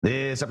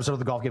This episode of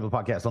the Golf Gambling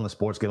Podcast on the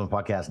Sports Gambling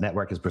Podcast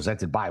Network is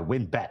presented by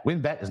WynnBET.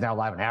 WynnBET is now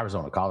live in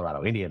Arizona,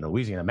 Colorado, Indiana,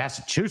 Louisiana,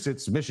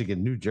 Massachusetts,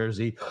 Michigan, New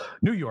Jersey,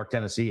 New York,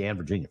 Tennessee, and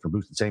Virginia. For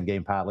boosted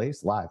same-game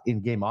parlays, live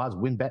in-game odds,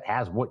 WynnBET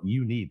has what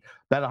you need.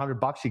 Bet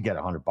 $100, you get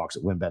 $100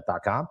 at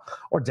WynnBET.com,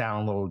 or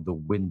download the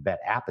WynnBET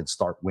app and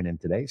start winning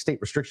today. State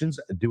restrictions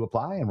do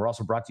apply, and we're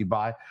also brought to you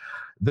by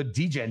the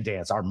DGen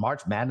Dance. Our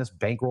March Madness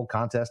bankroll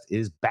contest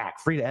is back.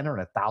 Free to enter,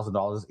 and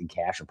 $1,000 in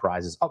cash and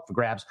prizes up for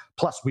grabs.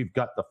 Plus, we've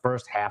got the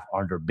first half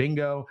under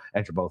bingo.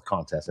 Enter both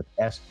contests at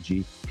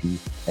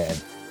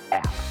SGPN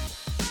app.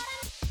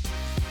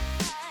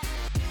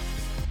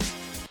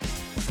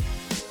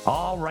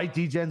 All right,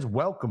 DGens,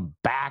 welcome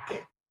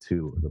back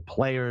to the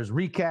Players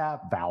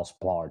Recap,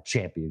 Valspar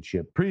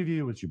Championship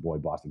Preview. It's your boy,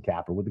 Boston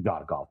Capper, with the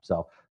God of Golf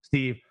himself,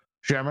 Steve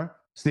Shermer.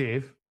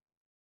 Steve,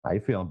 how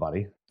you feeling,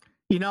 buddy?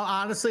 You know,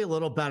 honestly, a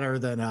little better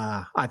than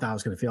I thought I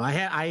was going to feel.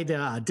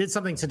 I did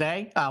something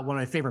today, one of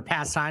my favorite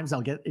pastimes.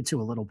 I'll get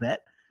into a little bit.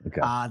 Okay.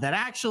 That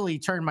actually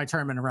turned my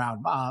tournament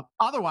around.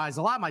 Otherwise,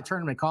 a lot of my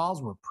tournament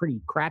calls were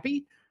pretty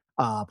crappy.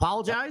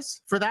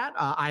 Apologize for that.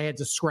 I had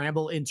to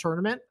scramble in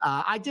tournament.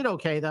 I did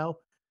okay, though.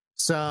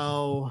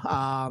 So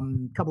a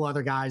couple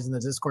other guys in the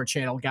Discord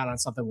channel got on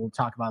something we'll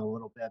talk about a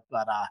little bit.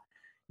 But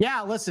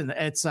yeah, listen,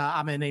 it's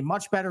I'm in a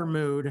much better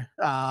mood,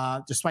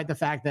 despite the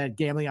fact that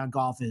gambling on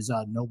golf is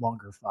no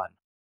longer fun.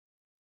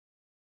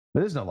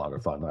 It is no longer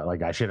fun.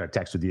 Like, I shared a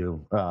text with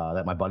you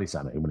that my buddy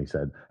sent me when he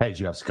said, "Hey, did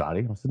you have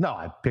Scotty?" I said, "No,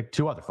 I picked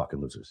two other fucking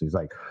losers." He's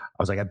like, "I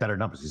was like, I had better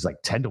numbers." He's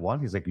like,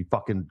 10-1. He's like, "You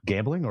fucking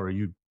gambling, or are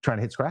you trying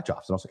to hit scratch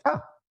offs?" And I was like,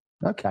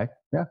 "Oh, okay,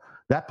 yeah."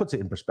 That puts it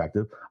in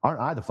perspective. Aren't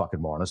I the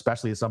fucking moron?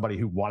 Especially as somebody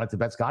who wanted to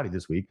bet Scotty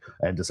this week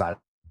and decided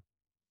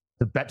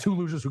to bet two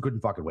losers who couldn't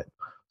fucking win.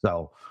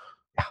 So,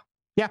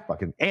 yeah,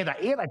 fucking. And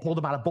I pulled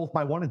him out of both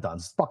my one and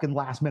dones fucking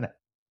last minute.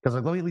 Because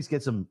like, let me at least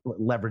get some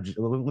leverage.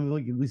 Let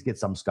me at least get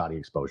some Scotty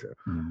exposure.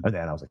 And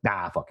then I was like,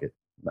 nah, fuck it.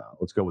 No,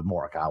 let's go with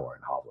Morikawa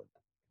and Hovland.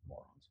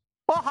 Morons.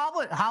 Well,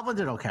 Hovland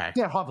did okay.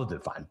 Yeah, Hovland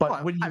did fine.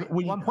 But when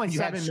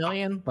 1.7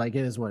 million, like,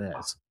 it is what it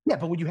is. Yeah,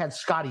 but when you had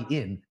Scotty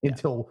in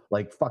until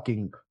like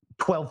fucking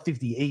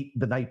 12:58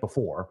 the night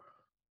before,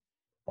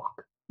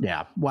 fuck.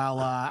 Yeah, well,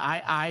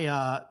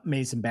 I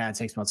made some bad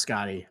takes about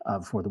Scotty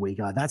before the week.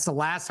 That's the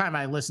last time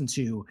I listened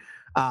to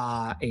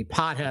a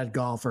pothead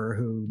golfer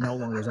who no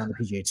longer is on the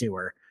PGA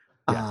Tour.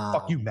 Yeah,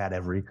 fuck you, Matt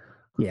Every.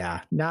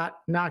 Yeah, not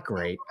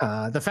great.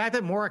 The fact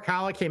that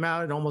Morikawa came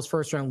out and almost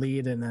first round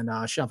lead and then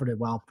shuffled it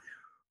well.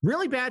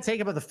 Really bad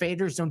take about the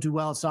faders don't do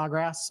well at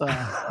Sawgrass.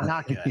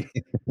 Not good.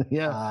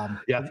 Yeah.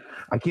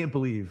 I can't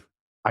believe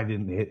I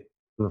didn't hit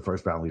the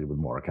first round lead with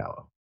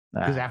Morikawa.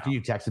 Because after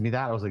you texted me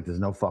that, I was like, there's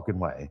no fucking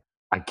way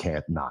I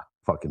can't not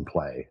fucking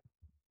play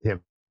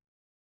him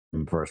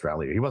first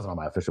round leader. He wasn't on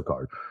my official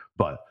card,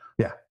 but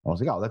yeah, I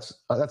was like, oh, that's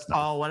nice.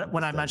 Oh,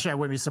 when I mentioned I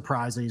wouldn't be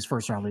surprised that he's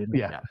first round leader.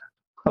 Yeah.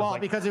 Well,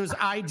 like, because it was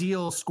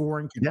ideal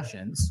scoring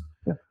conditions.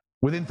 Yeah.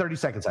 Within 30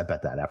 seconds, I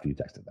bet that after you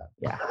texted that.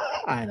 Yeah,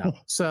 I know.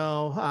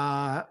 So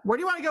where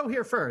do you want to go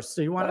here first?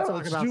 Do you want to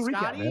talk about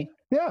Scotty?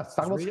 Yeah, let's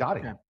talk about Scotty.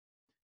 Okay.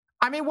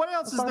 I mean, what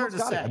else is there to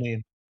say? I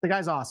mean, the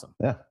guy's awesome.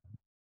 Yeah.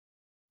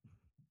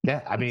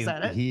 Yeah, I mean,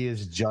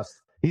 he's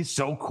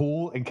so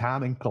cool and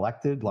calm and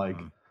collected. Like,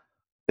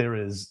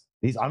 he's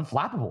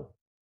unflappable.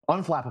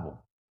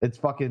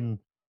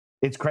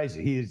 It's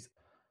crazy.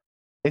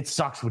 It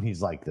sucks when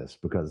he's like this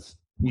because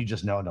you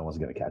just know no one's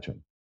going to catch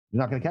him.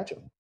 You're not going to catch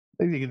him.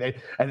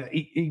 And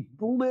he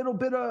little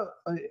bit of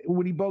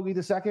when he bogeyed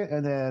the second,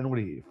 and then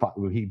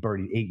he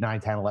birdied 8, 9,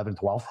 10, 11,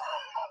 12.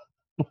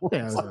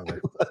 Yeah,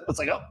 it's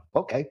like, oh,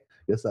 okay.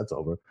 Guess that's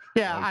over.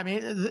 Yeah, I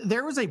mean,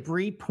 there was a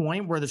brief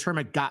point where the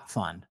tournament got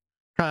fun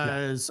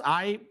because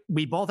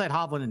we both had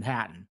Hovland and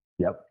Hatton.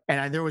 Yep.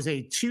 And there was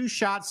a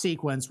 2-shot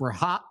sequence where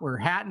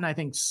Hatton, I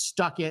think,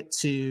 stuck it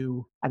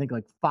to, I think,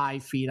 like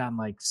 5 feet on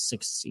like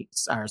 16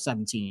 or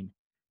 17.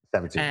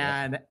 17.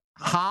 And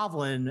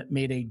Hovland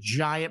made a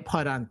giant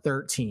putt on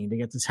 13 to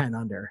get to 10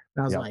 under.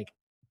 And I was like,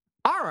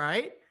 all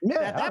right.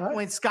 Yeah, at that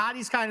point,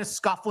 Scotty's kind of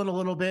scuffling a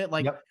little bit.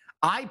 Like,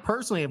 I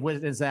personally have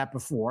witnessed that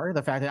before.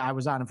 The fact that I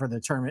was on him for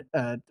the tournament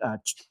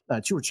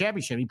Tour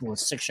Championship, he blew a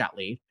 6-shot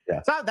lead.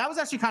 Yeah. So that was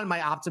actually kind of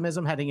my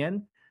optimism heading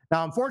in.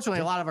 Now,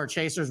 unfortunately, a lot of our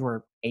chasers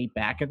were 8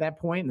 back at that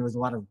point, and there was a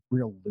lot of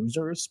real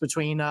losers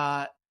between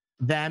them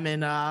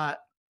and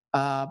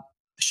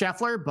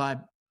Scheffler.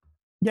 But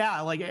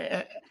yeah, like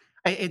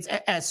it's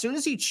as soon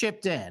as he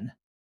chipped in,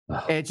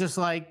 it's just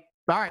like,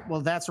 all right,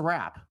 well, that's a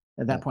wrap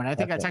at that point. I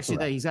think I texted you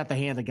that he's got the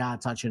hand of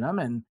God touching him,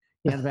 and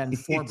he ended up having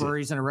 4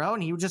 birdies in a row,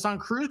 and he was just on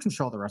cruise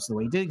control the rest of the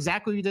way. He did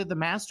exactly what he did at the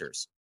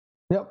Masters.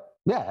 Yep.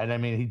 Yeah, and I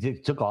mean,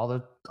 took all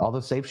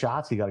the safe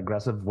shots. He got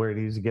aggressive where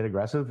he needs to get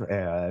aggressive,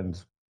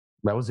 and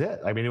that was it.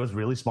 I mean, it was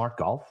really smart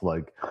golf.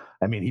 Like,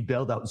 I mean, he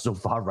bailed out so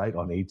far right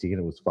on 18.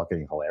 It was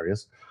fucking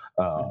hilarious.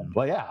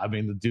 But yeah, I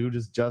mean, the dude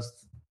is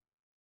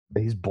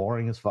he's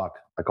boring as fuck.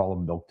 I call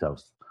him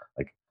milquetoast.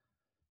 Like,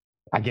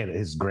 I get it.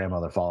 His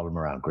grandmother followed him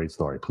around. Great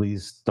story.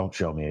 Please don't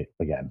show me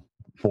again.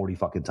 40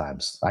 fucking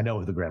times. I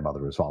know the grandmother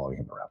was following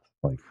him around.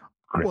 Like,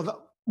 great.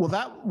 Well, Well,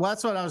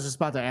 that's what I was just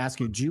about to ask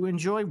you. Do you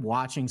enjoy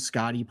watching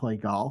Scotty play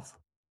golf?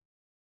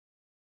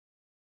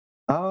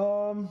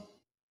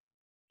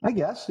 I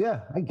guess.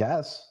 Yeah, I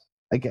guess.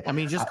 I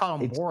mean, just call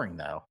him boring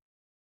though.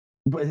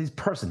 But his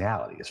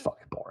personality is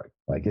fucking boring.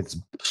 Like, it's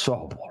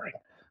so boring.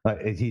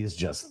 Like, he's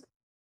just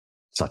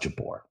such a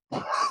bore.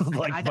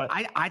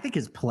 I think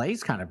his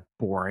play's kind of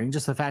boring.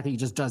 Just the fact that he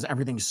just does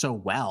everything so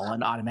well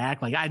and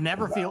automatic. Like, I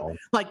never feel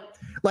like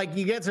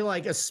you get to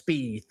like a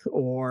Spieth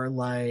or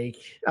like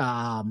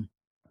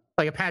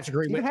a Patrick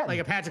Reed, like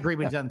a Patrick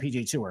Reed on the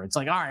PGA Tour. It's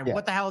like, all right,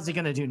 what the hell is he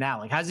going to do now?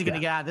 Like, how's he going to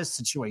get out of this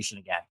situation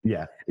again?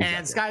 Yeah. Exactly.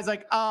 And this guy's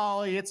like,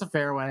 oh, he hits a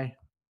fairway.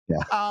 Yeah.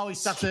 Oh, he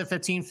stuck to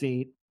 15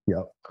 feet.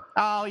 Yep.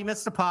 Oh, he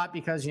missed a putt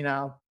because,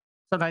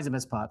 sometimes he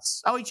missed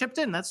putts. Oh, he chipped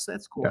in. That's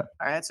cool. Yeah.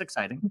 All right, that's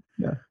exciting.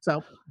 Yeah.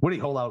 So, what did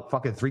he hold out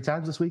fucking 3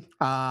 times this week?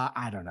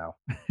 I don't know.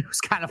 It was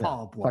kind of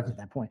all aboard at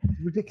that point.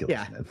 Ridiculous.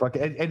 Yeah. Man.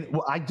 Fucking, and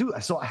well, I do.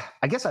 So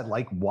I guess I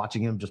like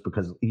watching him just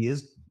because he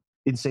is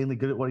insanely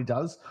good at what he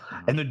does,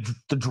 and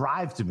the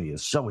drive to me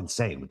is so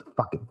insane with the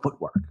fucking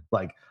footwork.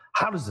 Like,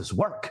 how does this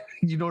work?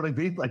 You know what I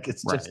mean? Like,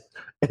 it's just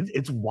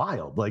it's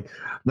wild. Like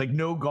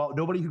no golf.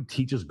 Nobody who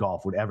teaches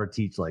golf would ever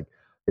teach like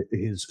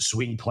his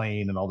swing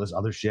plane and all this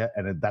other shit.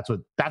 And that's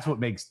what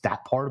makes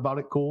that part about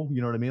it cool.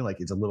 You know what I mean? Like,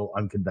 it's a little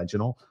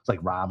unconventional. It's like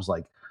Rob's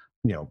like,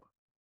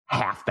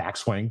 half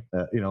backswing,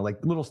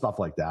 like little stuff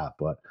like that.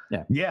 But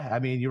yeah, I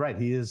mean, you're right.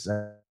 He is.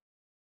 I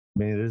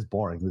mean, it is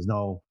boring. There's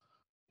no.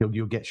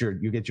 You'll get your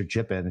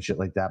chip in and shit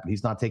like that, but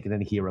he's not taking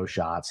any hero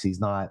shots. He's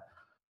not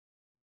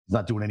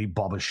doing any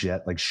Bubba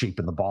shit like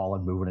shaping the ball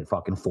and moving it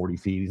fucking 40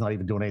 feet. He's not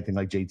even doing anything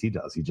like JT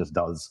does. He just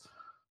does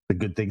the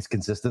good things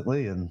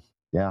consistently, and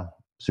yeah,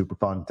 super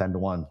fun.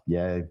 10-1,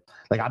 yay!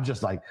 Like, I'm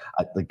just like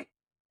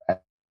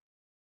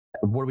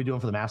what are we doing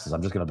for the Masters?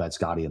 I'm just gonna bet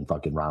Scotty and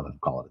fucking Rahm and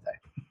call it a day.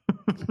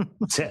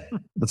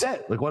 That's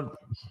it. Like, what?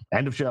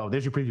 End of show.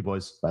 There's your preview,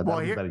 boys.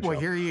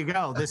 Here you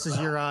go. This is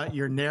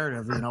your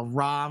narrative.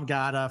 Rahm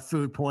got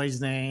food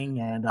poisoning,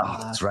 and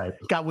that's right.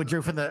 Got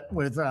withdrew from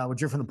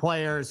the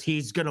players.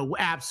 He's gonna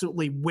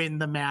absolutely win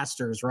the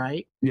Masters,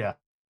 right? Yeah.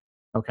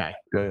 Okay.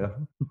 Yeah.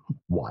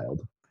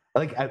 Wild.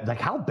 Like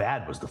how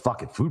bad was the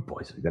fucking food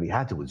poisoning that he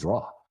had to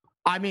withdraw?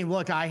 I mean,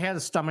 look, I had a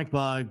stomach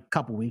bug a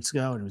couple weeks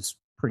ago, and it was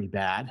pretty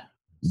bad.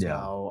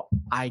 So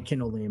I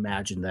can only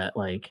imagine that,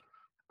 like,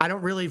 I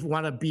don't really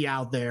want to be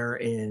out there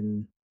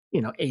in,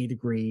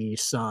 8-degree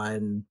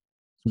sun,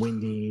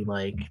 windy,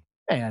 like,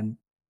 and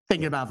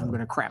thinking about if I'm going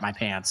to crap my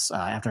pants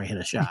after I hit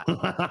a shot.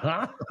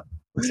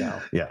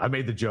 So. Yeah, I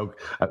made the joke.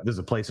 There's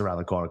a place around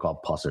the corner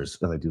called Pussers,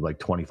 and they do like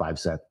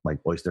 25-cent like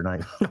oyster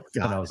night.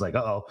 And I was like,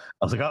 uh-oh.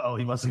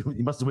 He must have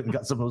went and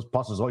got some of those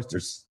Pussers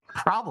oysters.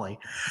 Probably.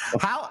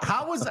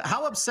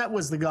 How upset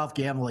was the golf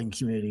gambling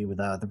community with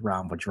the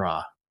Rahm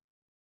withdrawal?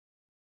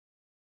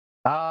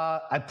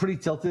 I'm pretty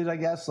tilted, I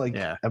guess. Like,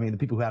 yeah. I mean, the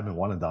people who haven't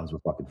won and dones were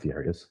fucking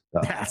furious.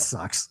 That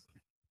sucks.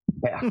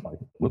 Yeah. Like,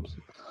 whoops.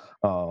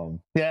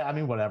 Yeah. I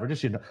mean, whatever.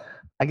 Just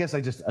I guess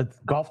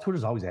golf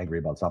Twitter's always angry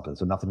about something,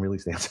 so nothing really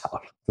stands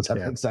out. Does that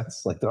make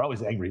sense? Like, they're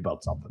always angry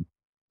about something.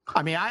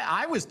 I mean,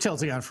 I was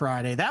tilting on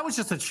Friday. That was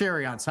just a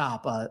cherry on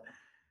top.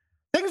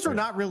 Things were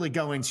not really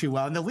going too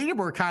well, and the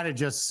leaderboard kind of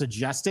just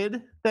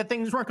suggested that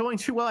things weren't going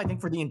too well. I think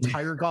for the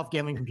entire golf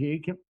gambling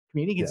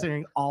community,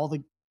 considering all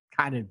the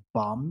kind of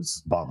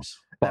bums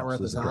that were at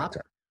the top.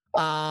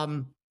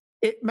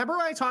 Remember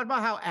when I talked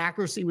about how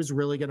accuracy was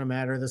really going to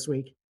matter this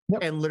week?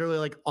 Yep. And literally,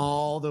 like,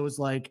 all those,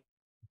 like,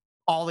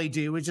 all they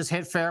do is just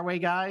hit fairway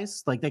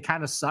guys. Like, they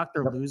kind of suck.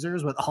 They're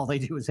losers, but all they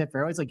do is hit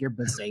fairways. Like your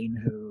Bazane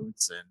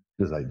Hoots and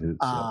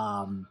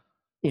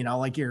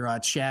like your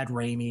Chad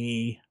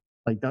Ramey.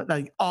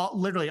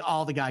 Literally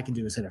all the guy can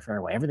do is hit a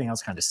fairway. Everything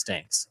else kind of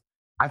stinks.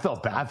 I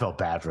felt bad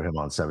for him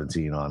on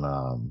 17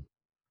 on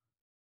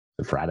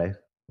Friday.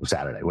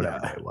 Saturday, whatever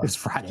day it was. It's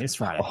Friday.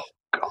 Oh,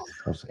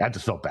 God. I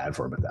just felt bad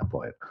for him at that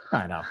point.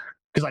 I know.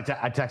 Because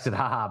I texted,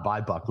 haha,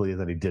 bye, Buckley,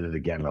 and then he did it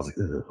again. And I was like,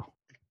 ugh.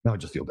 Now I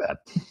just feel bad.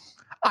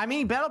 I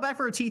mean, battle back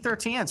for a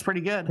T13. It's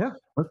pretty good. Yeah,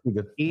 that's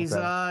pretty good. He's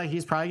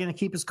probably going to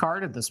keep his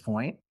card at this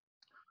point.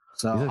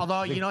 So,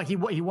 although,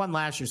 he won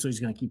last year, so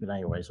he's going to keep it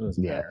anyway. So, it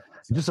doesn't matter.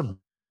 Just some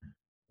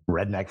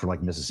redneck from,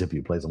 like, Mississippi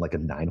who plays on, like, a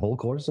 9-hole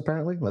course,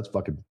 apparently.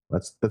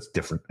 That's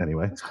different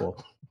anyway. That's cool.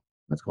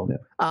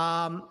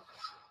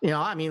 Yeah.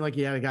 I mean, like,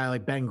 you had a guy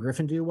like Ben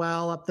Griffin do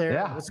well up there.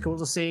 Yeah. It's cool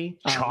to see.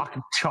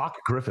 Chalk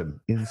Griffin.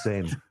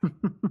 Insane.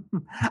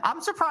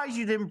 I'm surprised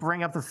you didn't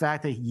bring up the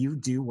fact that you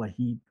do what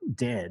he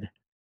did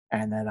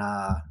and then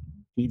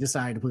he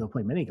decided to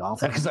play mini golf.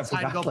 Because I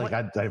forgot.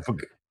 I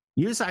forgot.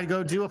 You decided to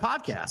go do a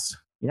podcast.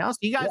 So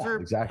you guys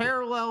are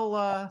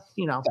parallel,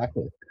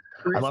 Exactly.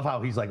 I love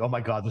how he's like, oh, my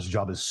God, this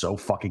job is so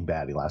fucking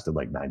bad. He lasted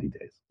like 90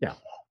 days. Yeah.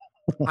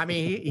 I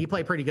mean, he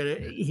played pretty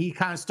good. He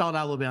kind of stalled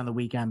out a little bit on the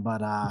weekend,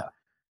 but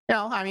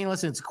I mean,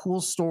 listen, it's a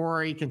cool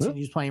story.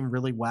 Continues playing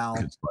really well.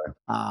 That's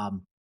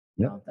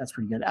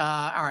pretty good.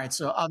 All right,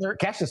 so other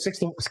cashed a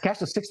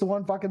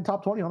 6-1 fucking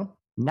top 20 on him.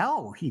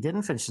 No, he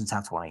didn't finish in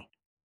top 20.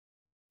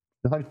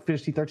 I thought he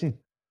finished T13.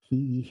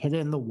 he hit it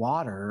in the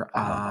water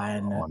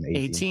on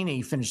 18. And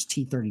he finished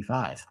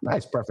T35.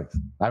 Nice, perfect.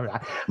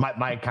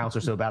 My accounts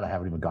are so bad I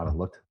haven't even gone and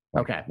looked.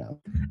 Okay.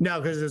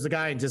 No, because there's a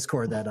guy in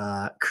Discord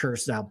that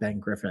cursed out Ben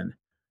Griffin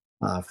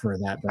for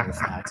that very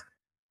fact.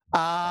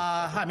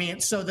 I mean,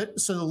 so the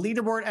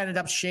leaderboard ended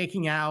up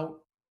shaking out.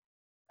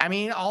 I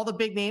mean, all the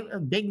big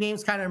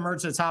names kind of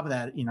emerged at the top of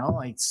that.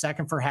 Like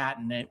second for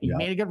Hatton. He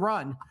made a good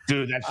run.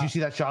 Dude, did you see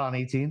that shot on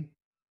 18?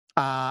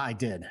 I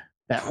did.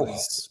 That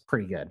was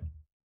pretty good.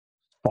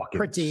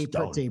 Pretty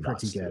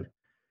good.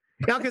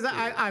 Because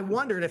I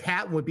wondered if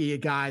Hatton would be a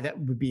guy that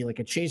would be like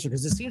a chaser,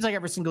 because it seems like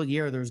every single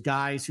year there's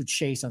guys who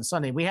chase on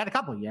Sunday. We had a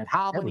couple. You had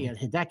Hovland, you had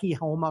Hideki,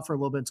 Homa for a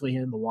little bit until he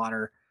hit in the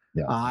water.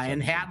 Yeah,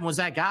 and Hatton was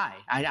that guy.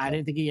 I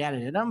didn't think he had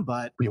it in him,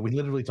 but we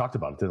literally talked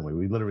about it, didn't we?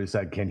 We literally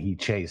said, can he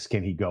chase?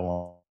 Can he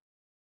go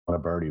on a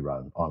birdie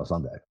run on a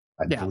Sunday?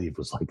 I believe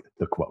was like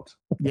the quote.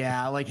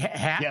 Yeah, like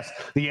yes.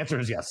 The answer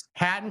is yes.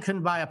 Hatton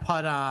couldn't buy a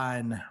putt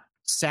on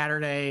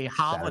Saturday.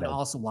 Hovland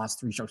also lost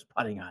 3 strokes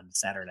putting on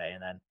Saturday,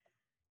 and then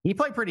he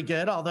played pretty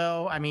good.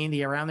 Although, I mean,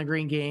 the around the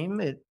green game,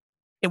 it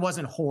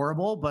wasn't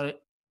horrible,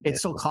 but it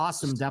still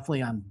cost him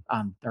definitely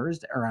on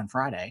Thursday or on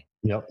Friday.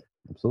 Yep.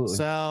 Absolutely.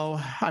 So,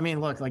 I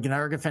mean, look, like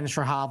another good finish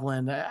for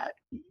Hovland.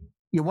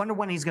 You wonder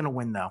when he's going to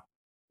win, though.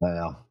 I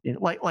know.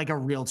 Like a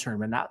real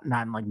tournament,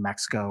 not in like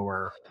Mexico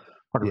or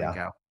Puerto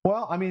Rico.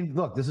 Well, I mean,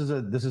 look, this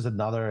is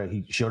another.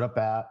 He showed up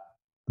at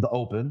the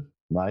Open,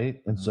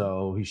 right? And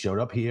so he showed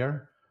up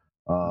here.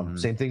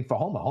 Same thing for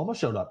Homa. Homa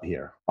showed up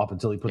here up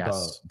until he put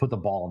the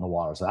ball in the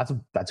water. So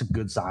that's a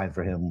good sign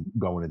for him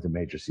going into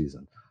major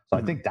season. So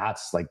I think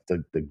that's like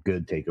the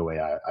good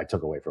takeaway I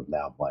took away from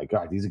them. Like, all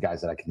right, these are guys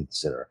that I can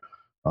consider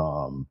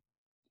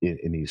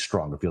in these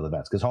stronger field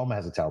events, because Homa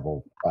has a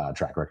terrible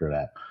track record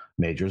at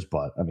majors,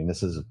 but I mean,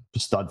 this is a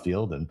stud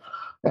field, and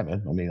yeah,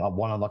 man, I mean,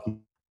 one unlucky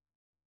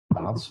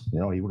bounce, he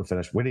would have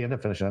finished. Where did he end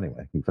up finishing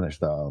anyway? He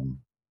finished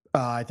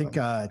I think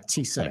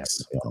T6.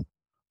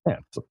 Yeah,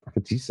 so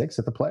T6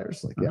 at the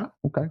Players. Like, yeah,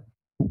 okay.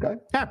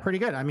 Yeah, pretty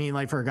good. I mean,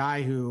 like for a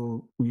guy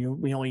who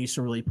we only used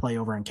to really play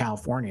over in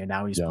California,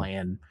 now he's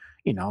playing,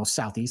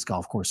 Southeast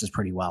golf courses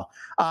pretty well.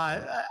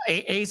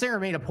 Azinger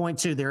made a point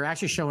too. They're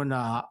actually showing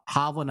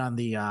Hovland on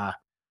the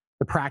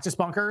practice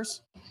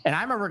bunkers, and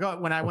I remember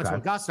when I went to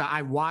Augusta,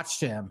 I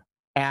watched him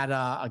at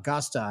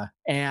Augusta,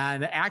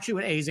 and actually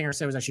what Azinger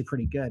said was actually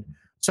pretty good.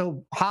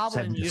 So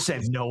Hovland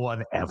said no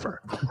one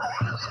ever.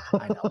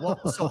 I know. Well,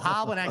 so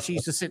Hovland actually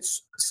used to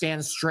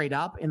stand straight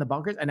up in the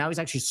bunkers, and now he's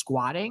actually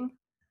squatting,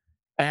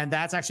 and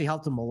that's actually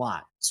helped him a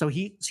lot. So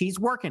he's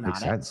working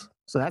on it.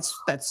 So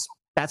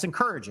that's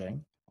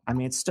encouraging. I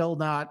mean, it's still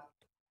not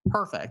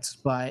perfect,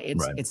 but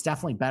it's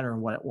definitely better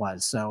than what it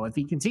was. So if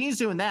he continues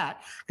doing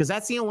that, because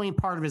that's the only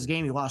part of his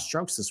game he lost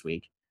strokes this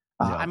week.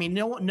 I mean,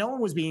 no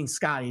one was beating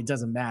Scotty. It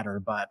doesn't matter,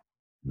 but.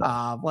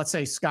 Let's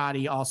say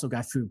Scotty also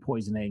got food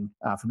poisoning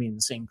for being in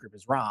the same group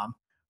as Rahm.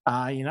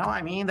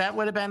 I mean, that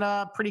would have been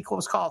a pretty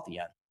close call at the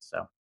end.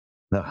 So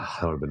that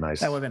would have been nice.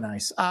 That would have been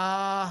nice.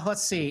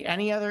 Let's see.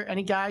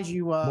 Any guys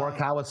you?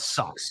 Morikawa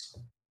sucks.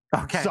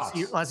 Okay, sucks.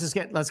 So let's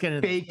get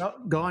into fake.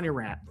 Go on your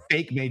rant.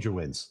 Fake major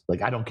wins.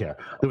 Like, I don't care.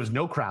 There was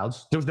no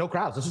crowds. This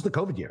was the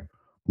COVID year.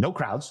 No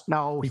crowds.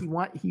 No,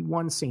 he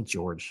won St.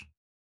 George.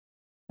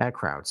 Had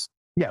crowds.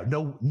 Yeah,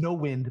 no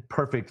wind,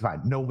 perfect,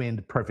 fine. No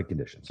wind, perfect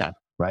conditions. Okay.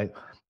 Right?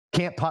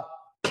 Can't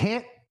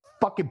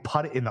fucking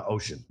putt it in the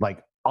ocean.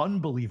 Like,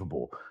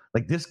 unbelievable.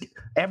 Like,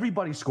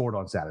 everybody scored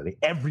on Saturday.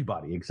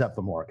 Everybody except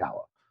for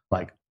Morikawa.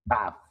 Like,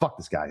 fuck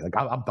this guy. Like,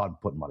 I'm done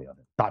putting money on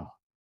him. Done.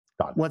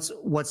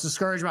 What's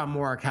discouraging about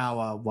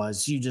Morikawa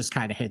was you just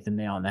kind of hit the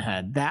nail on the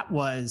head. That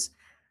was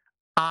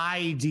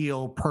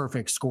ideal,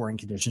 perfect scoring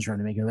conditions for him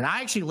to make it. And I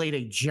actually laid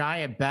a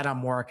giant bet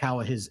on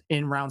Morikawa, his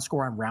in-round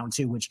score on round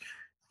 2, which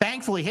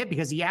thankfully hit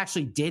because he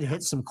actually did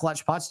hit some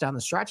clutch putts down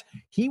the stretch.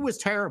 He was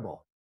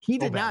terrible. He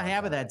did not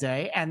have it that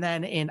day. And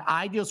then in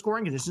ideal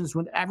scoring conditions,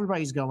 when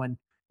everybody's going,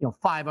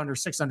 5 under,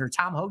 6 under,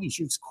 Tom Hoge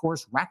shoots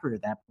course record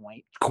at that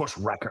point. Course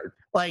record.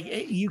 Like,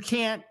 you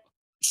can't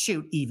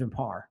shoot even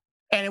par.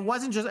 And it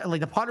wasn't just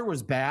like the putter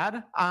was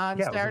bad on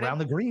Saturday. It was around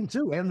the green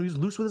too, and he was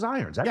loose with his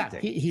irons. Everything.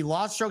 Yeah, he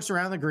lost strokes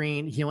around the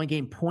green. He only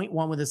gained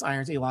 0.1 with his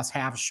irons. He lost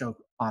half a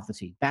stroke off the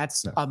tee.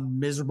 That's a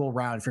miserable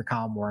round for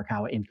Collin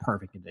Morikawa in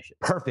perfect conditions.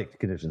 Perfect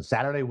conditions.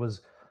 Saturday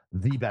was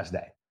the best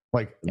day.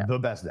 The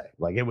best day.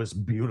 Like, it was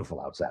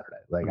beautiful out Saturday.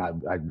 Like,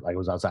 I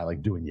was outside,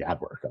 like, doing yard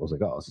work. I was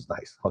like, oh, this is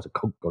nice. I was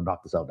like, go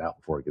knock this out now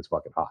before it gets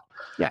fucking hot.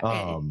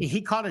 Yeah,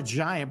 he caught a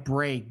giant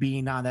break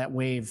being on that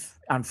wave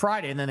on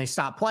Friday, and then they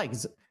stopped playing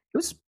because it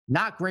was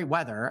not great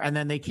weather. And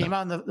then they came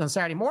out on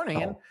Saturday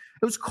morning, and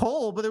it was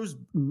cold, but there was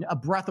a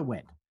breath of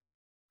wind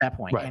at that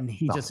point. Right. And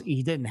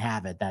he didn't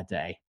have it that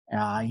day.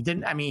 He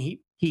didn't. I mean,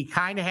 he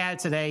kind of had it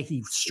today.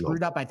 He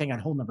screwed up, I think, on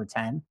hole number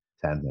 10.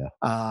 10,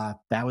 yeah.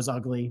 That was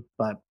ugly,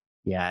 but.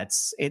 Yeah,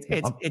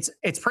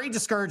 it's pretty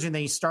discouraging that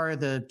he started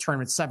the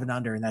tournament 7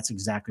 under, and that's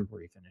exactly where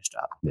he finished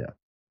up. Yeah.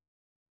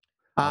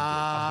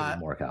 I'm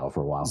giving Morikawa for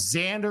a while.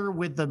 Xander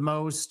with the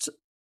most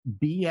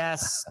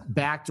BS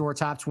backdoor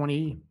top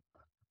 20.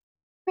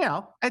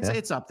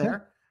 It's up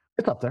there.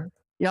 It's up there.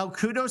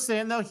 Kudos to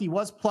him though. He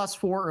was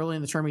 +4 early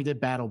in the term. He did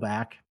battle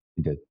back.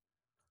 He did.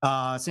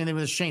 Same thing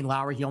with Shane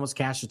Lowry. He almost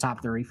cashed the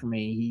top 30 for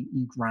me.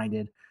 He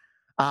grinded.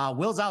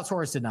 Will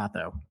Zalatoris did not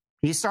though.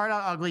 He started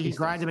out ugly. He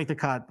grinded to make the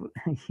cut.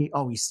 He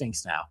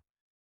stinks now.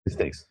 He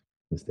stinks.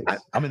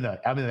 I'm in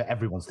the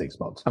everyone stinks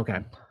mode.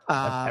 Okay.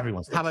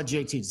 Everyone stinks. How about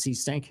JT? Does he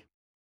stink?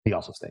 He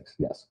also stinks.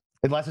 Yes,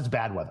 unless it's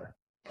bad weather.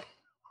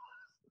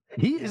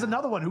 He is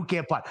another one who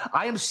can't putt.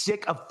 I am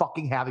sick of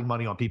fucking having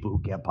money on people who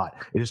can't putt.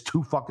 It is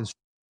too fucking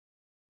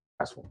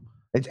stressful.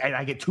 And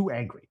I get too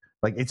angry.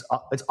 Like it's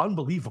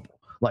unbelievable.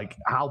 Like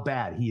how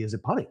bad he is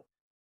at putting.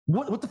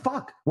 What the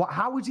fuck?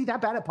 How is he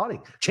that bad at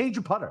putting? Change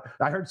your putter.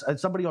 I heard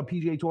somebody on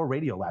PGA Tour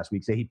radio last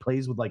week say he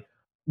plays with like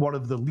one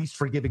of the least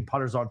forgiving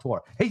putters on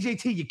tour. Hey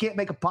JT, you can't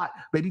make a putt.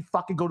 Maybe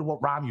fucking go to what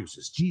Rahm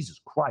uses.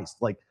 Jesus Christ!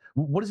 Like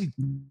what is he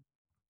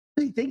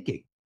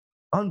thinking?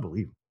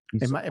 Unbelievable.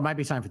 It might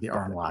be time for the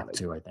arm lock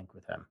too. I think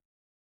with him.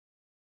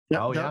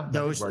 Oh yeah,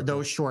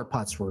 those short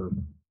putts were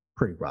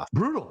pretty rough.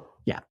 Brutal.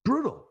 Yeah,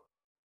 brutal.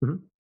 Mm-hmm.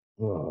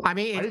 I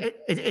mean,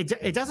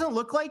 it doesn't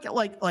look like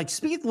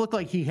Spieth looked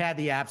like he had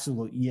the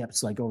absolute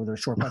yips like over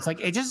those short putts.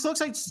 Like it just looks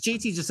like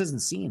JT just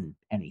isn't seeing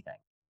anything.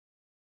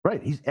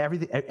 Right. He's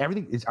everything.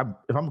 Everything is. I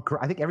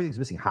think everything's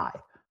missing high.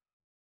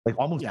 Like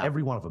almost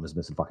every one of them is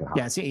missing fucking high.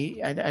 Yeah.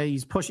 See,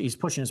 he's pushing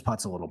his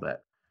putts a little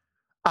bit.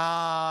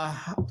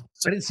 I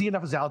didn't see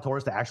enough of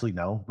Zalatoris to actually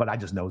know, but I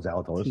just know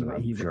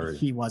Zalatoris.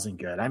 He wasn't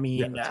good. I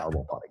mean,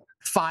 terrible putting.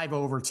 5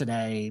 over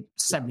today,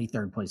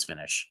 73rd place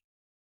finish.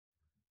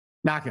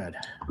 Not good.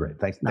 Great.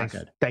 Thanks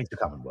for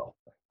coming, Will.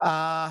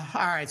 All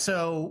right.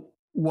 So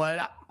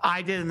what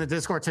I did in the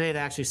Discord today to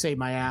actually save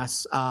my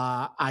ass,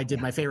 I did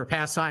my favorite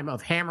pastime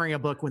of hammering a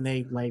book when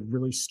they like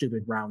really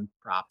stupid round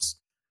props.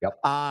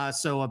 Yep.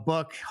 So a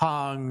book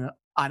hung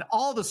on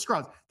all the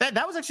scrubs.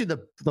 That was actually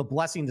the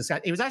blessing in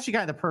disguise. It was actually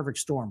kind of the perfect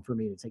storm for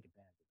me to take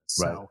advantage of this.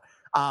 Right.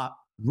 So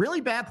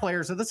really bad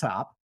players at the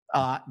top,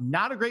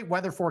 not a great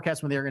weather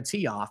forecast when they were going to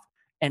tee off,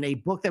 and a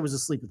book that was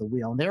asleep at the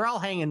wheel. And they're all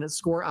hanging at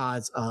score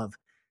odds of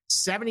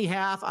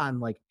 70.5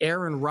 on like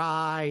Aaron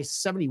Rye,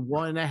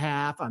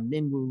 71.5 on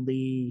Minwoo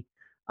Lee,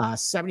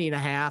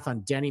 70.5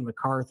 on Denny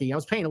McCarthy. I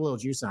was paying a little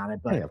juice on it,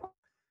 but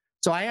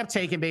so I have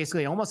taken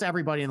basically almost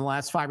everybody in the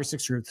last 5 or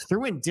 6 groups,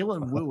 threw in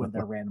Dylan Wu in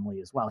there randomly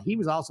as well. He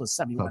was also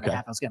 71.5.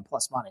 I was getting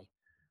plus money.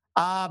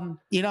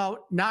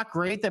 Not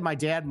great that my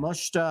dad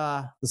mushed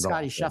the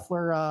Scotty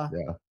Scheffler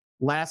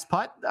last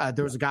putt.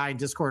 There was a guy in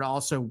Discord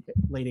also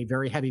laid a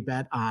very heavy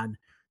bet on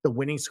the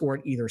winning score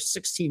at either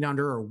 16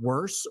 under or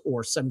worse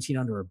or 17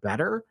 under or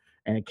better.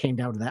 And it came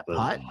down to that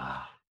putt.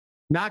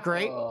 Not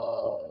great.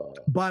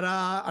 But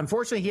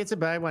unfortunately he hits it,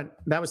 but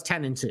that was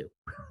 10-2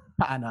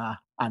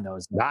 on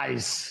those.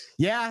 Nice.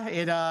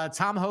 Yeah.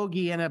 Tom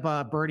Hoagie ended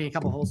up birdieing a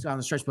couple holes down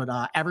the stretch,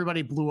 but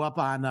everybody blew up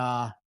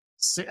on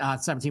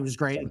 17, which is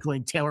great,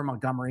 including Taylor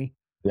Montgomery.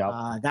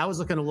 Yeah. That was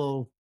looking a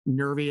little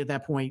nervy at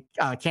that point.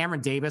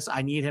 Cameron Davis,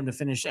 I need him to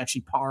finish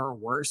actually par or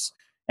worse.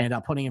 And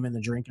putting him in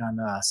the drink on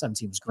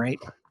 17 was great.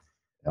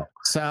 Yeah.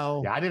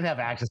 So I didn't have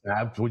access to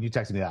that. When you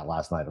texted me that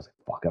last night, I was like,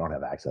 fuck, I don't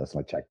have access.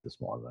 And I checked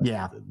this morning.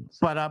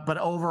 But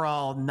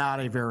overall, not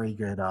a very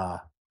good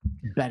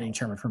betting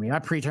tournament for me. My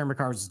pre-tournament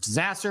card was a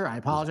disaster. I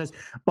apologize.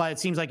 But it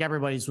seems like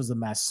everybody's was a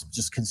mess,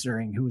 just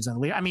considering who was in the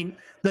league. I mean,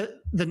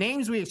 the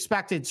names we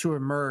expected to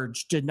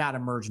emerge did not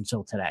emerge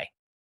until today.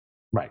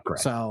 Right,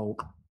 correct. So,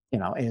 it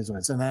is what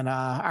it is. And then,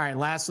 all right,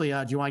 lastly,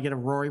 do you want to get a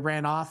Rory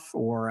Brand off,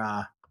 or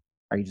are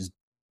you just...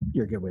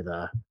 You're good with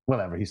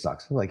whatever. He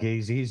sucks. Like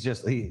he's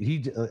just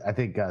he. I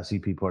think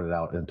CP put it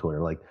out on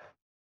Twitter. Like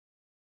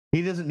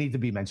he doesn't need to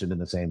be mentioned in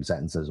the same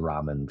sentence as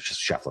Rahm and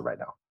Scheffler right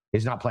now.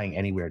 He's not playing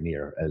anywhere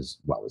near as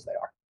well as they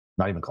are.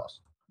 Not even close.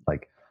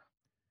 Like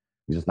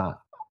he's just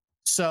not.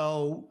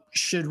 So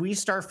should we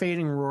start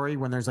fading Rory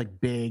when there's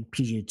like big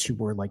PGA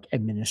Tour like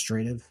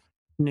administrative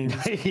news?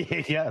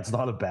 Yeah, it's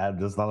not a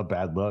bad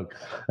look.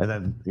 And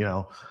then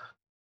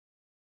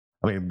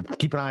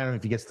keep an eye on him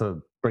if he gets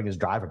to bring his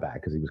driver back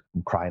because he was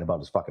crying about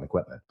his fucking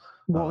equipment,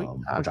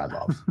 which I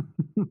love.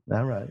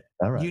 All right.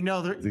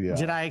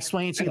 Did I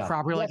explain to you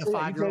properly like a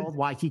 5-year-old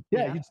why he?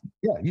 Yeah,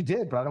 you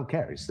did, but I don't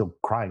care. He's still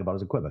crying about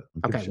his equipment.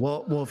 Okay,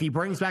 well, if he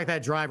brings back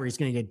that driver, he's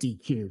going to get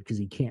DQ'd because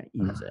he can't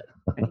use it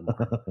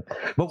anymore.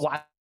 But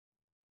why?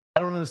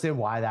 I don't understand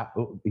why that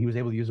he was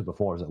able to use it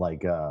before. Is it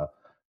like the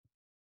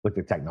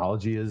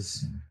technology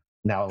is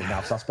now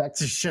suspect?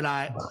 Should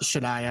I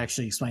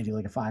actually explain to you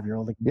like a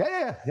 5-year-old?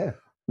 Yeah.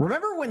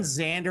 Remember when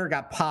Xander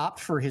got popped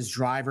for his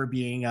driver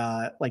being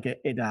the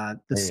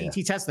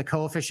CT test, the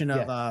coefficient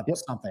of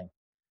something?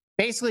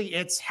 Basically,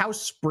 it's how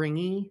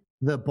springy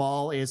the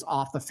ball is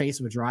off the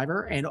face of a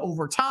driver, and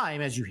over time,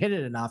 as you hit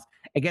it enough,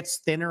 it gets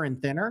thinner and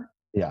thinner.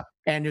 Yeah,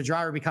 and your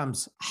driver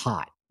becomes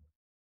hot.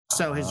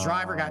 So his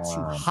driver got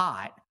too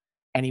hot,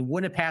 and he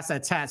wouldn't have passed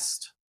that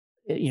test.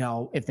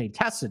 If they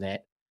tested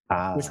it,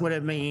 which would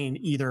have mean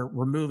either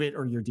remove it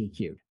or you're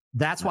DQ'd.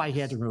 That's why he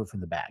had to remove it from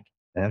the bag.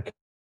 Okay.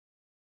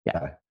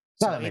 Yeah.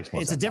 So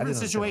it's a different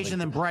situation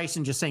than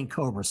Bryson just saying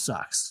Cobra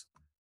sucks.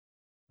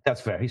 That's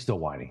fair. He's still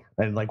whiny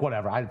and like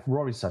whatever.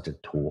 Rory's such a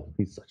tool.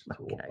 He's such a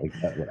tool.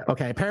 Okay. Like,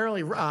 okay.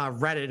 Apparently,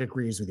 Reddit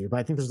agrees with you, but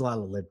I think there's a lot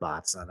of lid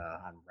bots on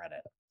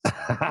Reddit.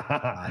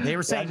 So, they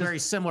were saying very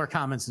similar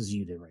comments as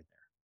you did right there.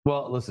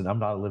 Well, listen, I'm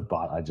not a lid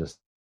bot. I just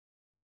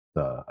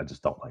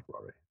don't like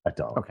Rory. I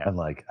don't. Okay. And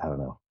like I don't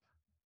know.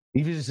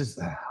 Even just.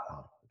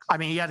 I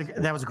mean,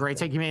 that was a great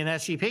take. You made an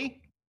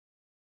SGP.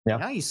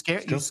 Yeah. You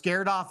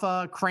scared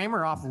off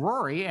Kramer off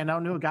Rory, and now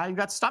knew a guy who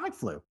got stomach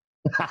flu.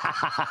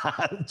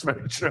 That's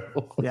very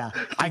true. Yeah,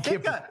 I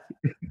think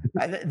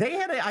I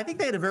think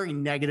they had a very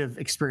negative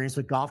experience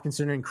with golf,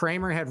 considering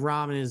Kramer had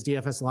Rahm in his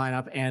DFS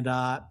lineup, and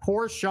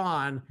poor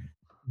Sean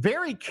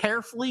very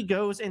carefully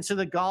goes into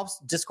the golf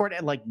Discord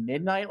at like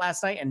midnight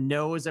last night and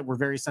knows that we're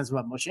very sensitive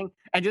about mushing,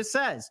 and just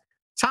says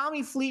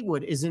Tommy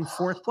Fleetwood is in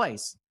 4th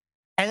place.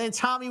 And then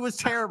Tommy was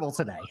terrible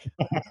today.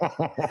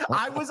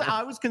 I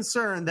was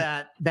concerned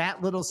that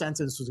little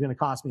sentence was going to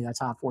cost me that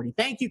top 40.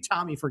 Thank you,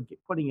 Tommy, for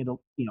putting it,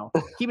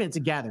 keeping it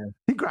together.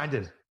 He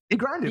grinded,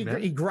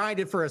 man. He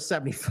grinded for a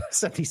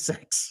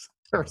 76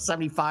 or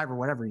 75 or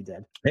whatever he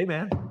did. Hey,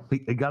 man, he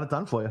got it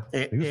done for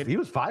you. He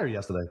was fire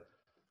yesterday.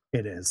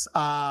 It is.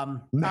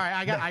 All right,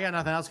 I got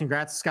nothing else.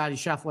 Congrats, Scotty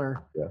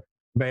Scheffler. Yeah,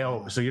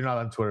 Mayo. So you're not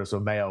on Twitter, so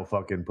Mayo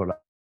fucking put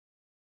up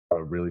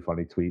a really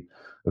funny tweet.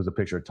 It was a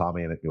picture of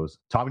Tommy, and it goes,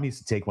 Tommy needs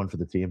to take one for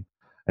the team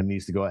and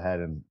needs to go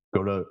ahead and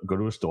go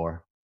to a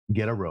store,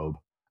 get a robe,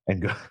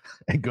 and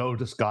go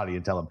to Scotty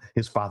and tell him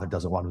his father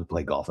doesn't want him to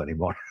play golf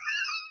anymore.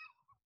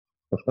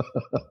 I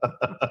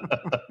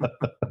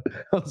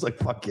was like,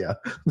 fuck yeah.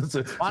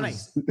 It's funny.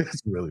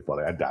 It's really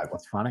funny. I died.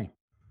 It's funny.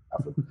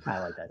 I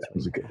like that. That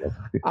was a good one.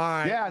 All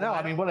right. Yeah, no,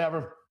 I mean,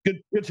 whatever.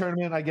 Good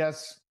tournament, I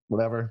guess.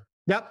 Whatever.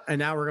 Yep, and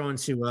now we're going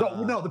to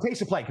no, the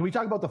pace of play. Can we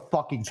talk about the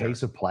fucking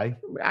pace of play?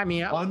 I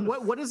mean,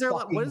 what is there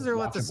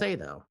left to say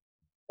though?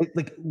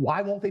 Like,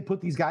 why won't they put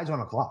these guys on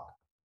a clock?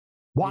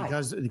 Why?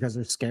 Because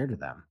they're scared of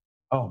them.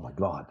 Oh my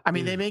god! I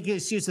mean, they make the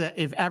excuse that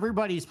if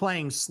everybody's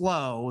playing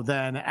slow,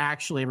 then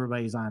actually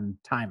everybody's on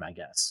time, I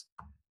guess.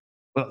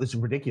 Well, this is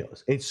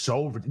ridiculous. It's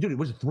so dude. It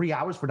was 3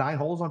 hours for 9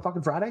 holes on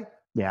fucking Friday.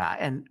 Yeah,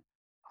 and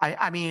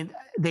I mean,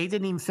 they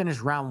didn't even finish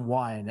round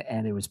 1,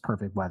 and it was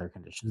perfect weather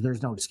conditions.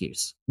 There's no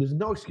excuse. There's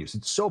no excuse.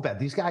 It's so bad.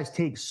 These guys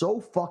take so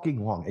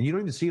fucking long, and you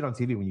don't even see it on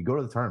TV when you go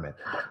to the tournament.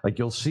 Like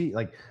you'll see,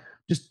 like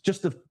just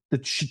the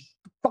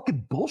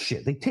fucking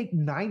bullshit. They take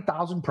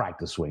 9,000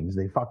 practice swings.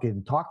 They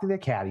fucking talk to their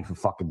caddy for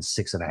fucking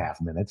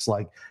 6.5 minutes.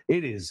 Like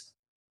it is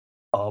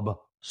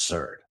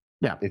absurd.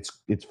 Yeah, it's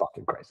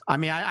fucking crazy. I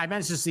mean, I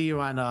managed to see you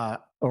on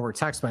over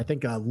text, but I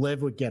think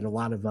Liv would get a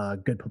lot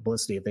of good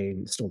publicity if they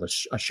installed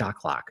a shot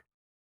clock.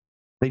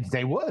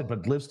 They would,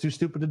 but Liv's too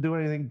stupid to do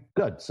anything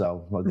good.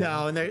 So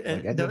no,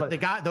 and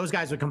those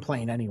guys would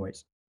complain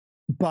anyways.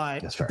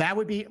 But that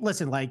would be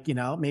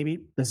maybe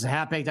this is a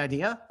half-baked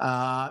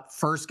idea.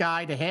 First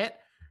guy to hit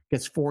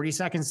gets 40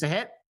 seconds to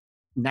hit.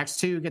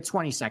 Next 2 get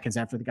 20 seconds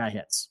after the guy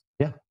hits.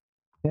 Yeah.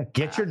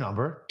 Get your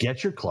number,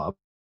 get your club,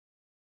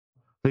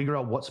 figure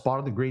out what spot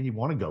of the green you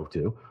want to go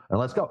to, and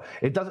let's go.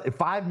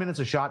 5 minutes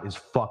a shot is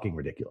fucking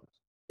ridiculous.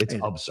 It's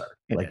absurd.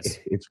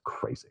 It's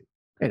crazy.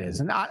 It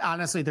is. And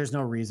honestly, there's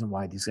no reason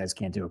why these guys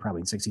can't do it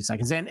probably in 60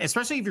 seconds. And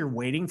especially if you're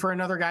waiting for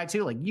another guy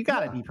too, like you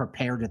got to be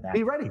prepared to that.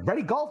 Be ready.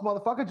 Ready golf,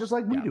 motherfucker, just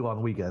like we do on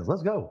the weekends.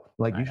 Let's go.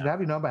 Like you should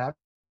have your number, have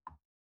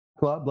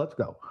club. Let's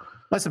go.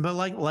 Listen, but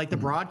like the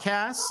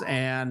broadcasts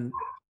and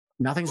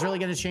nothing's really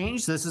going to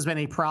change. This has been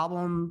a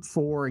problem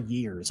for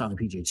years on the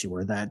PGA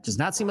Tour that does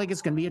not seem like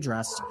it's going to be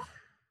addressed.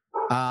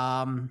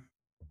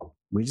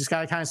 We just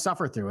got to kind of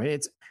suffer through it.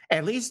 It's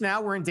at least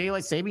now we're in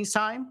daylight savings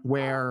time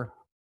where,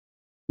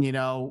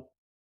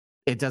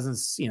 it doesn't,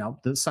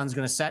 the sun's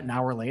going to set an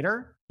hour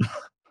later.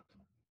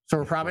 So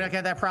we're probably not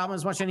going to have that problem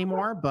as much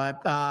anymore.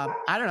 But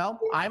I don't know.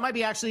 I might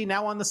be actually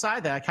now on the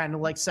side that I kind of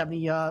like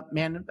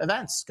 70-man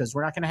events because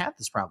we're not going to have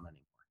this problem anymore.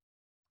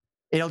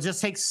 It'll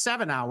just take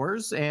 7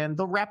 hours and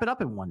they'll wrap it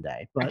up in one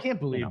day. But, I can't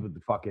believe with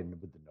the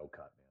no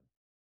cut,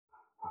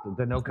 man.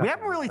 The no cut. We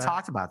haven't really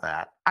talked about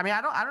that. I mean,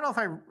 I don't know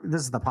if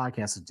this is the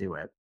podcast to do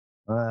it.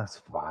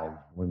 That's fine.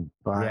 We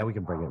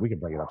can bring it. We can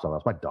bring it up somewhere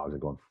else. My dogs are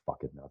going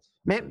fucking nuts.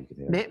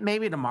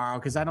 Maybe tomorrow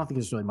because I don't think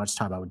there's really much to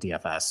talk about with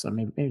DFS. So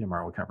maybe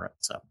tomorrow we'll cover it.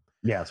 So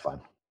yeah, that's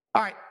fine.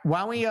 All right. Why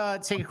don't we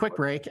take a quick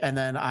break and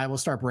then I will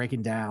start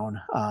breaking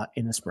down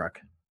Innisbrook.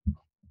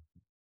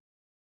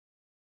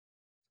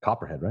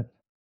 Copperhead, right?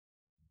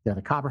 Yeah,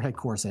 the Copperhead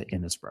course at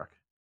Innisbrook.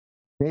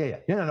 Yeah.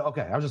 No,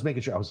 okay. I was just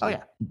making sure.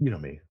 You know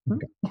me.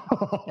 Okay.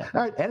 All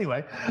right.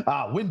 Anyway,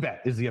 WynnBET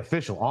is the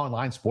official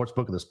online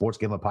sportsbook of the Sports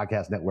Gambling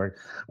Podcast Network.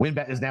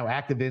 WynnBET is now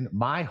active in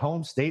my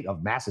home state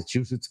of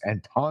Massachusetts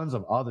and tons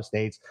of other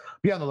states.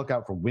 Be on the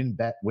lookout for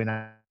WynnBET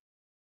Win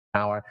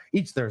Hour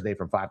each Thursday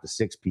from 5 to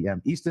 6 p.m.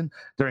 Eastern.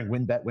 During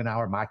WynnBET Win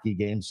Hour, marquee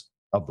games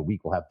of the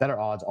week will have better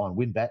odds on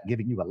WynnBET,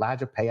 giving you a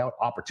larger payout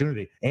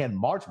opportunity. And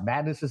March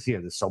Madness is here.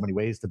 There's so many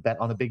ways to bet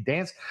on the big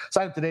dance.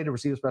 Sign up today to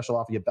receive a special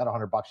offer. You bet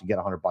 $100, you get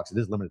 $100. It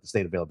is limited to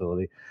state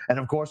availability. And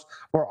of course,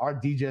 for our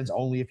DGens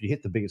only, if you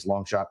hit the biggest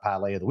long shot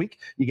parlay of the week,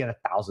 you get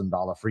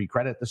 $1,000 free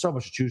credit. There's so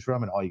much to choose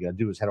from, and all you got to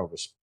do is head over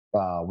to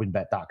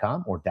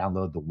winbet.com or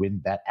download the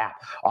WinBet app.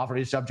 Offer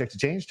is subject to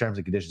change. Terms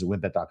and conditions at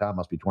winbet.com.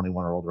 Must be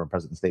 21 or older and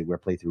present in the state where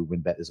playthrough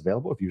WinBet is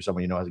available. If you're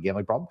someone you know has a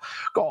gambling problem,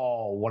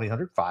 call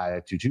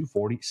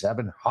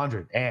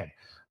 1-800-522-4700. And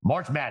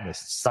March Madness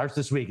starts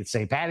this week. It's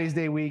St. Patty's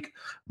Day week.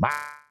 March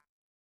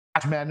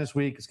Madness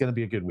week. It's going to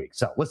be a good week.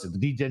 So listen, the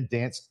DGen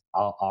Dance,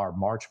 our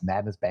March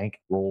Madness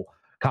bankroll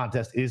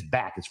contest is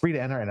back. It's free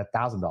to enter, and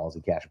 $1,000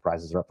 in cash and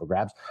prizes are up for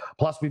grabs.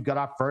 Plus, we've got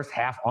our first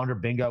half under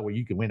bingo where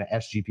you can win an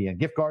SGPN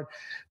gift card.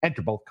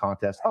 Enter both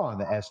contests on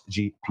the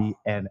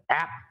SGPN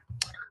app.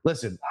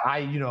 Listen,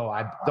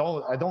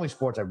 the only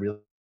sports I really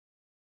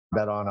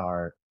bet on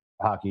are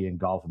hockey and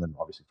golf, and then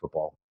obviously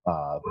football.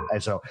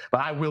 But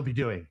I will be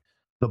doing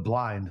the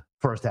blind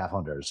first half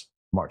unders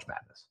March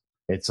Madness.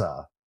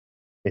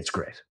 It's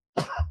great.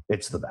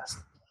 It's the best.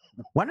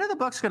 When are the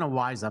Bucks going to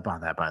wise up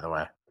on that, by the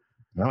way?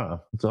 I don't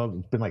know.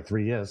 It's been like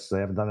 3 years. So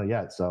they haven't done it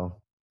yet. So,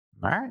 all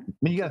right. I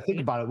mean, you got to think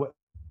about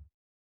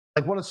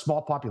it. What a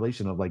small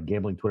population of like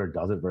gambling Twitter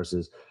does it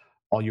versus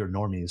all your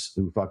normies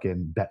who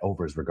fucking bet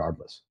overs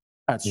regardless.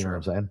 That's true. You know what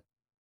I'm saying?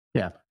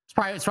 Yeah.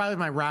 It's probably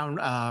my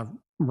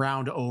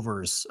round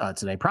overs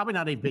today. Probably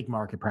not a big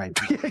market price.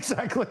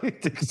 Exactly.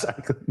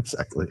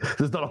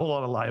 There's not a whole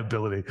lot of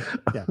liability.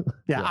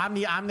 Yeah.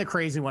 I'm the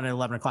crazy one at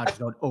 11 o'clock, just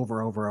going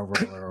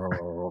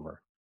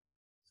over.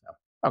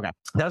 Okay.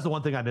 That's the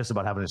one thing I miss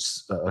about having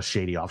a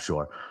shady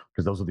offshore,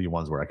 because those are the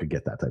ones where I could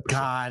get that type of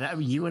God, I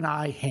mean, you and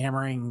I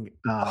hammering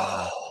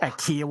at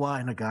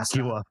Kiawah and Augusta.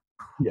 Kiawah.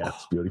 Yeah,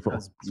 it's beautiful.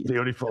 It's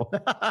beautiful.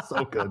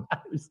 So good.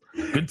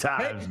 Good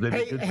times.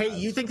 Hey,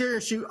 you think they're going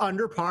to shoot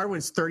under par when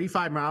it's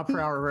 35 mile per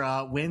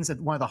hour winds at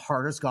one of the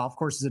hardest golf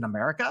courses in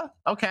America?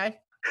 Okay.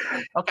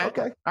 All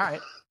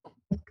right.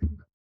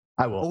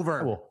 I will.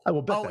 Over. I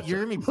will bet. Oh, you're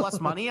giving me plus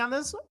money on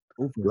this?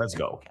 Over. Let's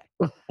go.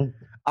 Okay.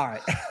 All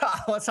right.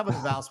 Let's talk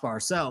about the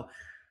Valspar. So,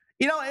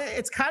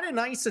 it's kind of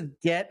nice to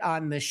get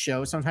on this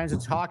show sometimes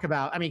to talk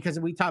about, because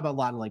we talk about a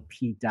lot of like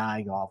Pete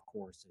Dye golf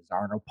courses,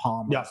 Arnold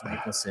Palmer's,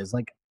 Nicklaus's,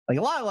 like a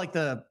lot of like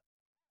the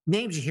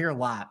names you hear a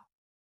lot.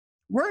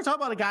 We're going to talk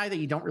about a guy that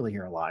you don't really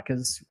hear a lot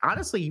because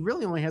honestly, he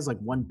really only has like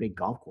one big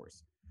golf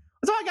course.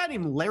 Let's talk about a guy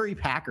named Larry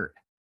Packard.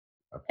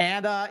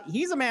 And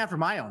he's a man for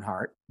my own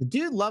heart. The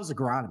dude loves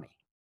agronomy.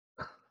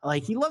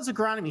 Like, he loves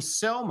agronomy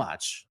so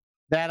much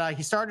that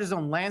he started his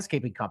own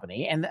landscaping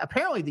company. And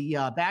apparently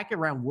back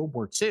around World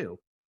War II,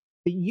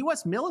 the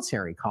U.S.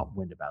 military caught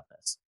wind about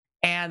this.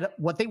 And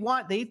what they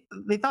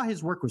thought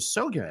his work was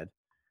so good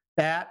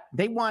that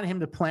they wanted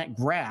him to plant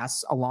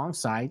grass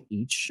alongside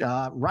each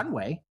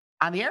runway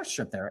on the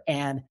airstrip there.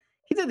 And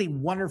he did a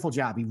wonderful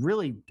job. He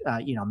really,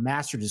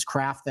 mastered his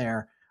craft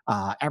there.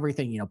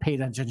 Everything,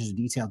 paid attention to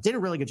detail, did a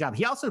really good job.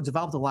 He also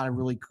developed a lot of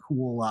really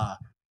cool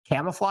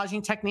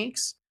camouflaging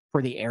techniques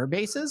for the air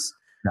bases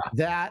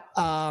that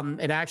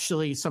it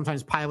actually,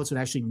 sometimes pilots would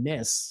actually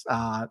miss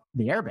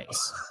the air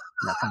base.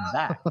 From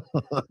that.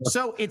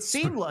 So it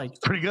seemed like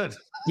pretty good.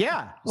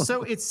 Yeah.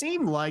 So it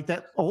seemed like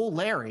that old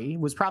Larry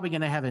was probably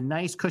going to have a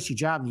nice cushy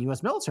job in the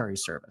U.S. military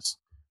service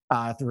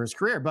through his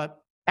career.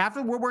 But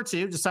after World War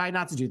II, decided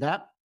not to do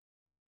that.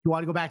 He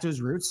wanted to go back to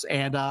his roots,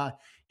 and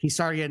he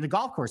started getting into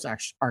golf course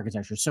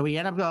architecture. So he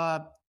ended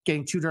up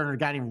getting tutored under a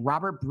guy named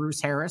Robert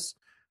Bruce Harris.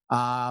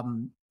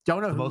 Don't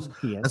know who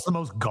he is. That's the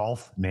most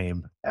golf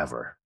name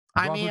ever.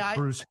 Bruce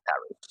Harris.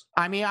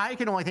 I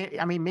can only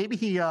think. Maybe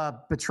he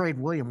betrayed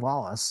William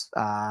Wallace.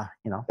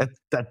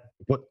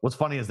 What's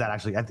funny is that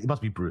actually it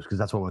must be Bruce, because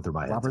that's what went through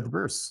my head. Robert the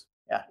Bruce.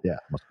 Yeah.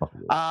 Must be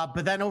Bruce.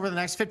 But then over the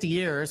next 50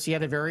 years, he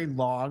had a very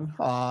long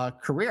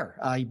career.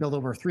 He built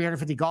over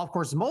 350 golf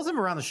courses, most of them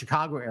around the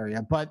Chicago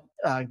area. But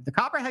the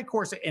Copperhead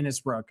course at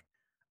Innisbrook,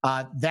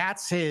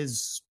 that's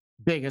his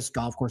biggest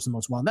golf course and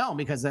most well known,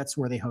 because that's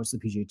where they host the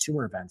PGA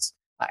Tour events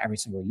every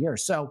single year.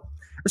 So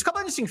there's a couple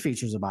interesting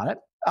features about it.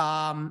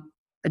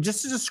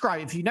 Just to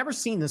describe, if you've never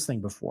seen this thing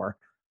before,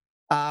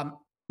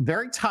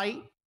 very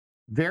tight,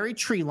 very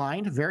tree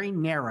lined, very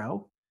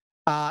narrow,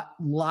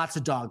 lots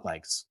of dog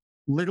legs.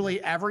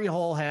 Literally every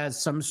hole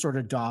has some sort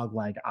of dog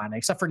leg on it,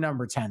 except for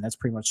number 10. That's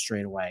pretty much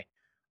straight away.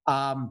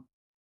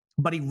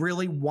 But he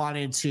really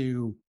wanted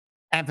to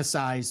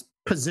emphasize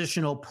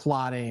positional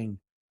plotting,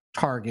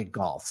 target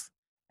golf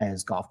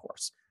as golf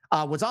course.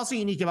 What's also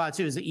unique about it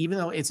too is that even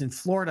though it's in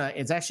Florida,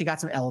 it's actually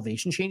got some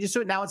elevation changes to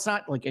it. Now it's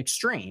not like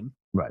extreme,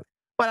 right?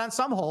 But on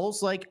some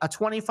holes, like a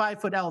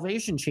 25-foot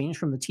elevation change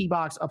from the tee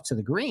box up to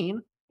the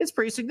green, it's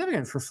pretty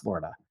significant for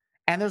Florida.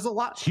 And there's a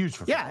lot. It's huge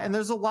for Florida. And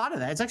there's a lot of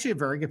that. It's actually a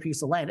very good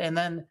piece of land. And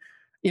then,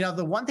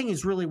 the one thing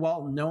he's really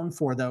well known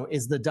for, though,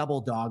 is the double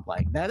dog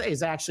leg. That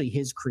is actually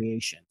his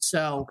creation.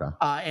 So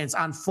and it's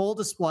on full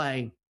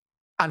display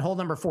on hole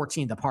number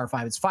 14, the par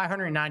 5. It's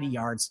 590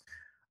 yards.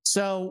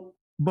 So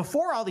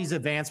before all these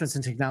advancements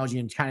in technology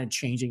and kind of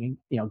changing,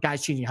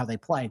 guys changing how they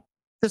play,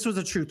 this was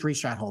a true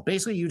 3-shot hole.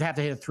 Basically, you'd have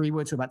to hit a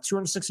 3-wood to about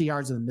 260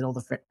 yards in the middle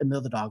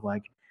of the dog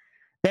leg,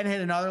 then hit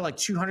another like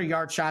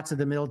 200-yard shot to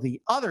the middle of the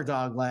other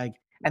dog leg,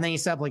 and then you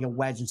set up like a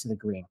wedge into the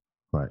green.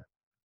 Right.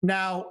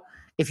 Now,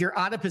 if you're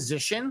out of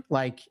position,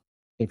 like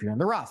if you're in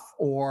the rough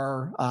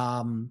or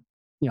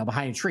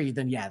behind a tree,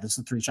 then this is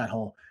a 3-shot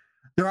hole.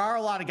 There are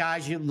a lot of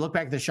guys. You look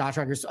back at the shot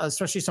trackers,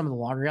 especially some of the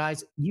longer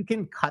guys. You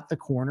can cut the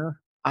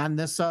corner on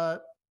this on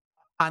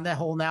that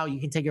hole now. You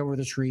can take it over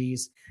the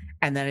trees,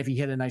 and then if you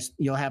hit a nice,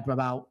 you'll have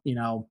about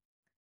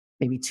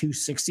maybe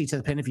 260 to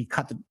the pin if you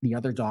cut the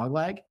other dog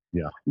leg.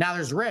 Yeah. Now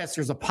there's risk.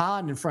 There's a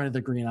pond in front of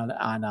the green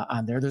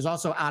on there. There's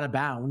also out of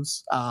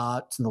bounds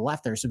to the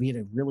left there. So if you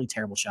hit a really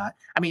terrible shot,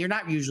 I mean, you're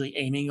not usually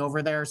aiming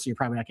over there, so you're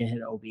probably not going to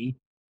hit OB.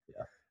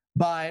 Yeah.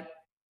 But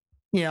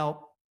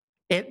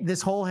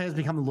this hole has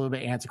become a little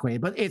bit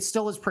antiquated, but it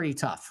still is pretty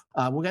tough.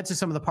 We'll get to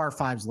some of the par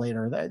fives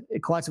later.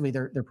 Collectively,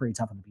 they're pretty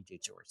tough on the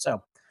PGA Tour.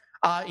 So,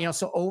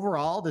 so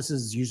overall, this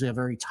is usually a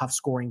very tough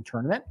scoring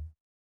tournament.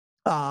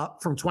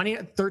 From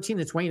 2013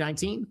 to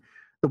 2019,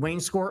 the Wayne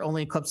score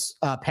only eclipsed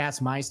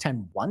past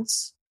 -10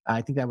 once.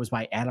 I think that was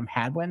by Adam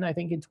Hadwin, I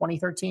think, in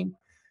 2013.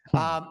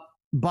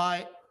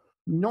 But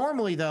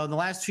normally, though, in the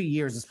last 2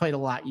 years, it's played a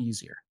lot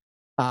easier.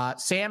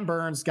 Sam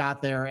Burns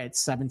got there at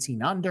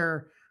 17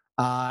 under.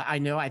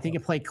 I think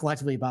it played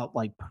collectively about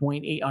like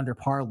 0.8 under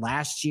par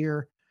last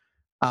year.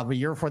 The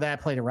year before that,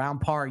 I played around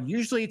par.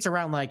 Usually it's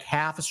around like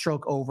half a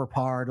stroke over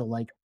par to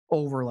like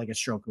over like a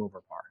stroke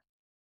over par.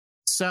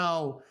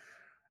 So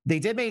they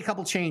did make a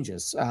couple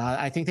changes.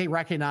 I think they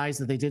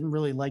recognized that they didn't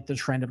really like the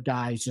trend of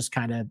guys just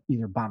kind of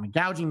either bomb and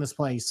gouging this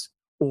place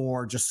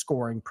or just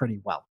scoring pretty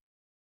well.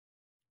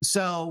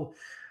 So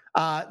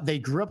they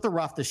grew up the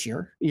rough this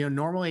year.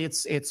 Normally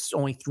it's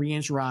only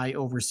 3-inch rye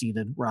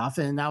overseeded rough,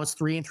 and now it's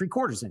 3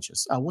 3/4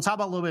 inches. We'll talk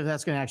about a little bit if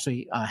that's going to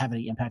actually have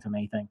any impact on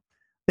anything.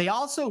 They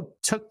also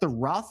took the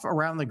rough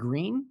around the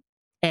green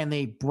and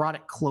they brought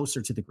it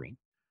closer to the green.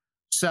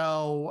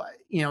 So,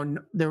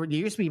 there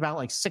used to be about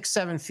like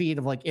 6-7 feet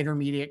of like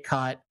intermediate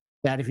cut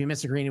that if you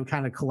miss a green, it would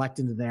kind of collect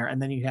into there.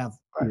 And then you have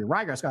your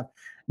ryegrass cut.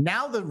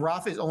 Now the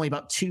rough is only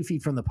about 2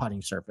 feet from the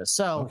putting surface.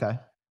 So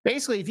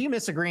basically, if you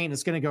miss a green,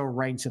 it's going to go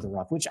right into the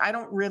rough, which I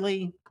don't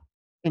really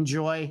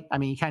enjoy. I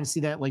mean, you kind of see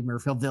that like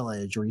Murrayfield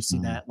Village, or you see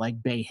that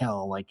like Bay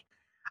Hill. Like,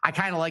 I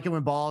kind of like it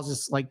when balls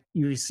just like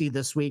you see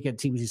this week at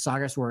TPC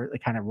Sawgrass, where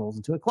it kind of rolls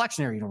into a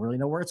collection area. You don't really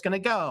know where it's going to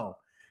go.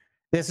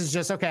 This is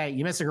just, okay,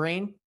 you miss a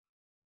green,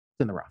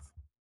 in the rough.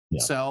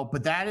 Yeah. So,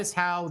 but that is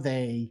how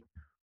they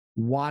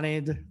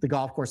wanted the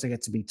golf course to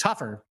get to be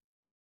tougher.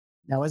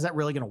 Now, is that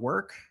really going to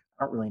work?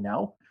 I don't really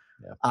know.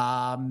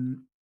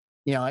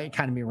 Yeah. It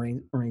kind of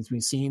remains to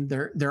be seen.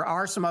 There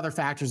are some other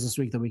factors this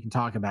week that we can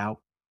talk about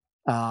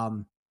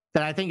that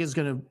I think is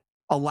going to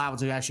allow it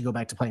to actually go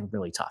back to playing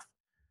really tough.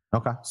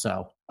 Okay.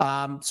 So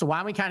why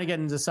don't we kind of get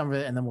into some of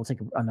it, and then we'll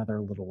take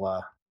another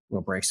little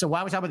break. So why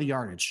don't we talk about the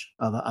yardage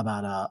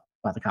about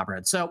the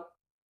Copperhead? So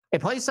it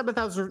plays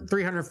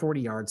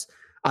 7,340 yards.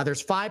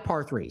 There's 5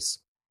 par 3s.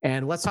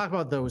 And let's talk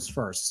about those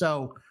first.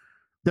 So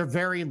they're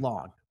very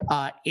long.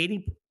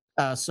 80.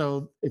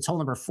 So it's hole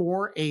number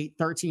 4, 8,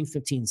 13,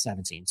 15,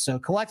 17. So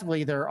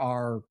collectively, there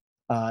are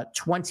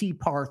 20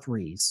 par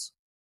 3s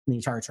in the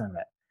entire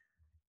tournament.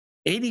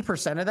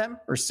 80% of them,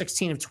 or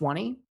 16 of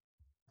 20,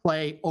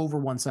 play over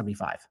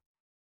 175.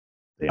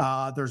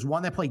 Yeah. There's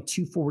one that played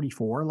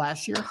 244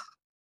 last year.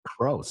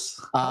 Gross.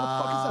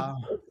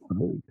 How the fuck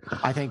is that?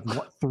 I think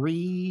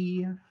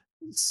 3,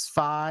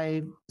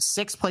 5,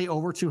 6 play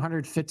over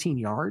 215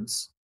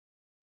 yards.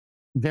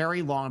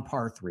 Very long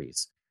par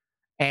 3s.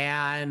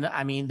 And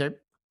I mean,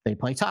 they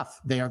play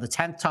tough. They are the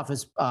 10th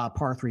toughest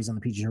par 3s on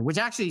the PGA Tour, which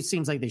actually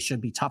seems like they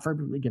should be tougher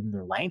given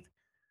their length.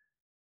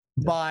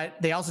 Yeah.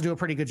 But they also do a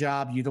pretty good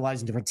job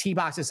utilizing different tee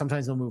boxes.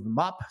 Sometimes they'll move them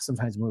up,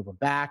 sometimes move them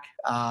back.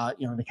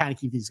 They kind of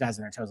keep these guys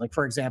on their toes. Like,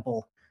 for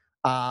example,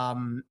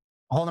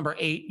 hole number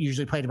 8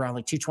 usually played around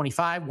like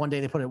 225. One day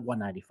they put it at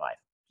 195.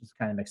 Just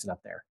kind of mix it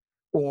up there.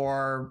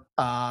 Or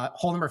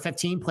hole number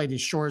 15 played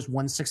as short as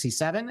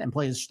 167 and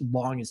played as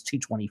long as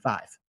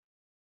 225.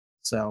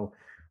 So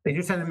they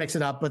do tend to mix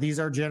it up, but these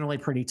are generally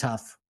pretty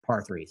tough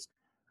par 3s.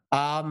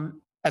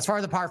 As far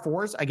as the par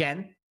 4s,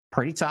 again,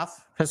 pretty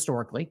tough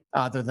historically.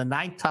 They're the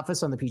 9th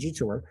toughest on the PGA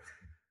Tour,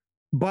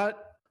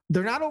 but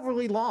they're not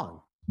overly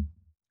long.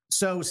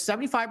 So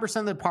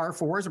 75% of the par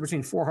 4s are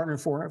between 400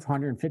 and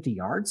 450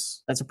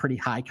 yards. That's a pretty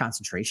high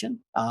concentration.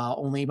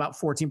 Only about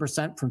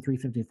 14% from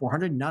 350 to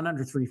 400, none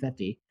under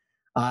 350.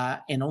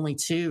 And only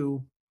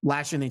 2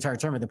 last year in the entire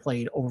tournament that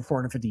played over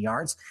 450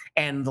 yards.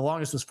 And the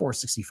longest was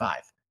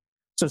 465.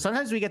 So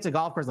sometimes we get to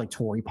golf courses like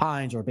Torrey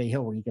Pines or Bay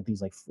Hill where you get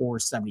these like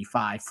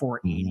 475,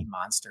 480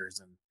 monsters.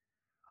 And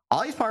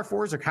all these par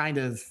 4s are kind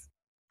of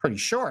pretty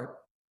short.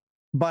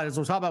 But as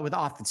we'll talk about with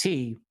off the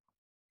tee,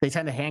 they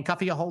tend to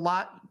handcuff you a whole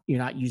lot. You're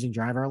not using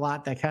driver a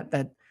lot.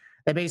 That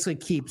basically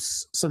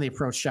keeps some of the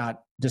approach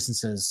shot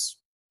distances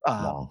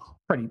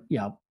pretty,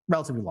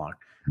 relatively long.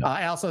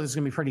 And also, there's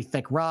going to be pretty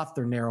thick rough.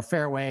 They're narrow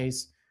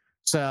fairways.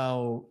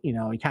 So, you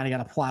kind of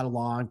got to plot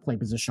along, play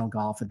positional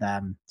golf with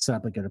them, set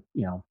up a good,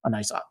 a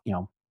nice,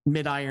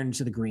 mid iron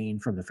to the green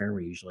from the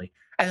fairway usually.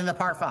 And then the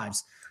par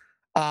 5s.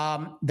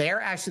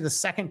 They're actually the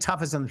 2nd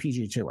toughest on the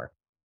PGA Tour.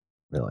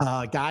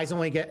 Really? Guys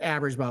only get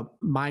average about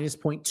minus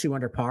 0.2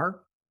 under par.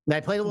 They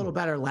played a little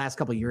better the last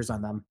couple of years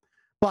on them.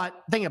 But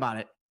think about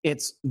it.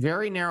 It's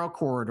very narrow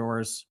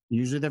corridors.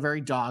 Usually they're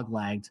very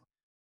dog-legged.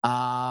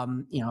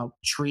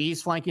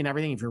 Trees flanking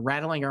everything. If you're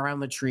rattling around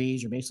the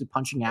trees, you're basically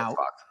punching out.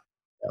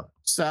 Yeah.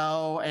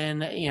 So, and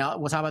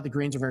we'll talk about the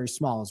greens are very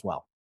small as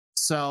well.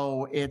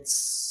 So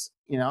it's,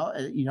 you're not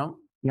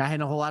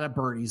hitting a whole lot of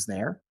birdies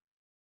there.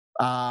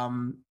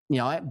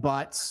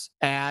 But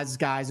as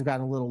guys have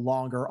gotten a little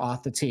longer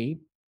off the tee,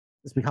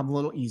 it's become a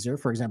little easier.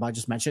 For example, I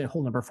just mentioned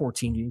hole number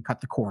 14, you can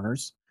cut the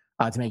corners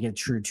to make it a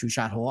true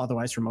 2-shot hole.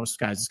 Otherwise, for most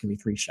guys, it's going to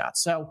be 3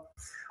 shots. So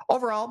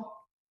overall,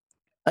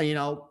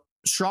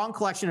 strong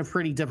collection of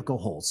pretty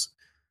difficult holes.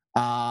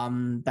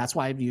 That's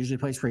why it usually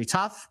plays pretty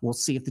tough. We'll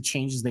see if the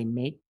changes they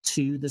make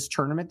to this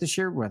tournament this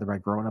year, whether by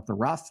growing up the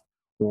rough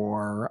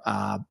or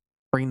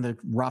bringing the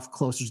rough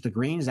closer to the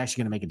green, is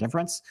actually going to make a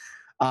difference.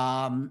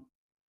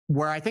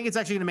 Where I think it's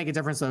actually going to make a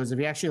difference, though, is if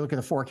you actually look at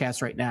the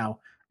forecast right now,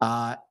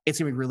 it's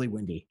going to be really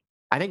windy.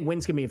 I think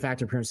wind's going to be a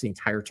factor pretty much the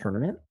entire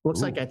tournament.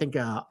 Looks like, I think,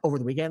 over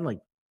the weekend,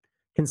 like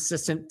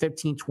consistent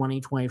 15,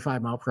 20,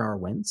 25 mile per hour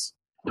winds.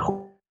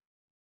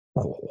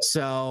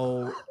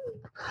 So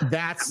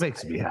that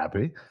makes me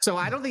happy. So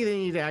I don't think they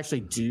need to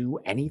actually do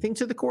anything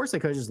to the course. They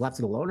could have just left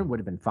it alone and would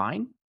have been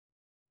fine.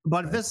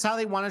 But if this is how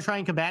they want to try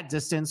and combat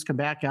distance,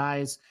 combat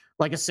guys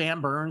like a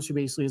Sam Burns, who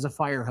basically is a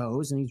fire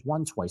hose and he's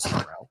won twice in a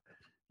row.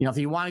 If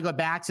you want to go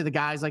back to the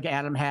guys like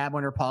Adam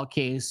Hadwin or Paul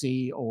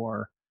Casey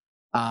or,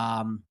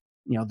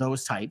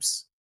 those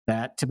types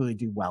that typically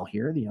do well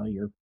here,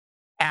 your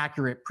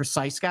accurate,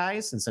 precise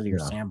guys instead of your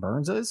Sam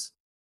Burnses,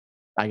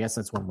 I guess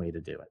that's one way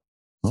to do it.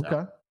 So, okay.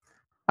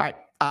 All right.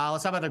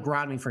 Let's talk about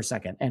agronomy for a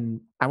second.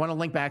 And I want to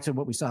link back to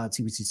what we saw at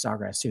TPC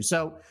Sawgrass too.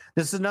 So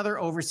this is another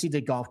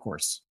overseeded golf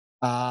course.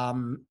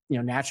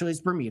 Naturally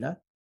it's Bermuda,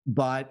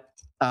 but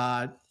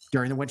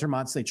during the winter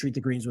months, they treat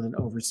the greens with an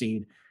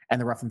overseed and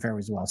the rough and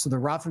fairways as well. So the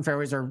rough and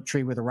fairways are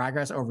treated with a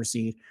ryegrass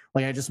overseed.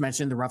 Like I just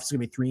mentioned, the rough is going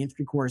to be 3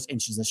 3/4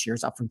 inches this year.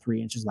 It's up from 3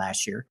 inches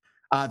last year.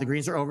 The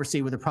greens are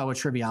overseed with a Proa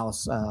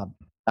trivialis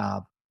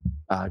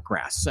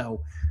grass.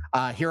 So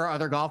here are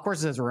other golf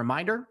courses as a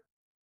reminder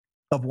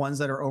of ones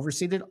that are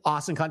overseeded.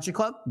 Austin Country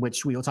Club,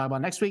 which we will talk about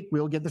next week. We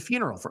will give the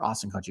funeral for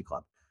Austin Country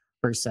Club.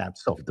 Very sad.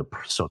 So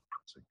depressing.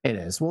 It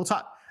is. We'll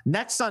talk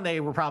next Sunday.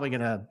 We're probably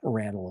going to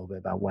rant a little bit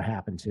about what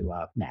happened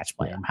to match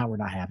play and how we're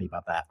not happy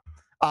about that.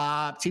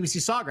 TPC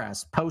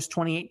Sawgrass, post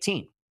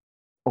 2018,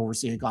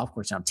 overseeded golf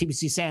course now.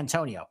 TPC San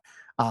Antonio,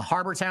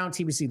 Harbor Town,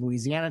 TPC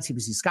Louisiana,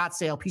 TPC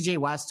Scottsdale, PGA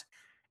West,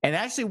 and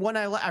actually one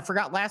I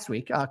forgot last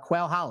week,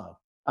 Quail Hollow.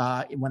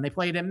 When they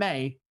played in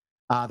May,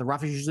 the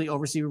rough is usually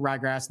overseed with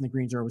ryegrass and the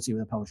greens are overseed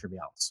with a Proa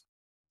trivialis.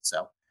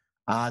 So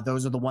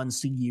those are the ones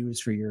to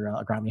use for your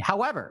agronomy.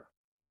 However,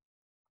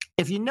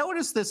 if you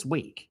notice this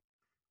week,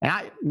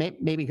 and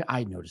maybe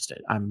I noticed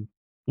it,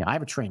 I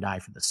have a trained eye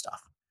for this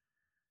stuff.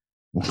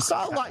 You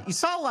saw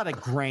a lot of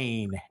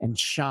grain and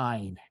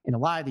shine in a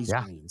lot of these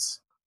greens.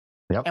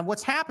 Yep. And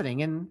what's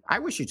happening, and I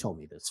wish you told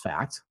me this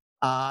fact,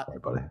 that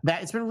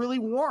it's been really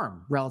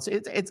warm.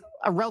 It's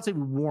a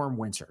relatively warm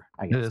winter,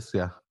 I guess. It is,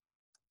 yeah.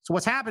 So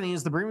what's happening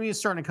is the Bermuda is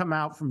starting to come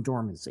out from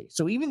dormancy.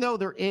 So even though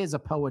there is a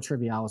Proa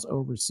trivialis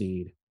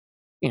overseed,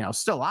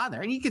 still on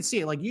there, and you can see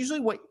it. Like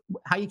usually,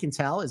 how you can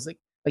tell is like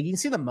you can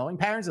see the mowing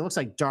patterns. It looks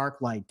like dark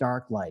light,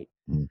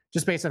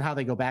 just based on how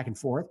they go back and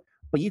forth.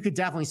 But you could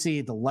definitely see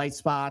the light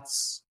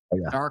spots,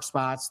 dark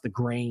spots, the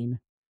grain.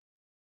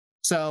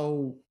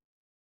 So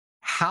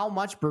how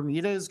much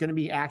Bermuda is going to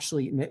be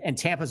actually, and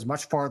Tampa's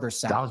much farther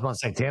south. I was about to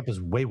say Tampa's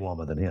way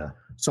warmer than here.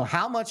 So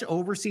how much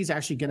overseas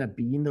actually going to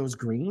be in those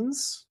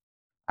greens?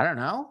 I don't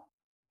know.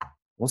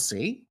 We'll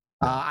see.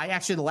 I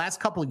actually, the last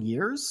couple of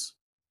years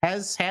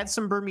has had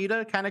some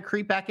Bermuda kind of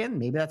creep back in.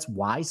 Maybe that's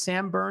why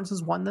Sam Burns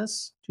has won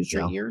this 2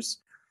 straight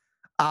years.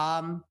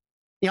 I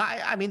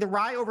mean, the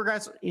rye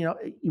overgrass,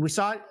 we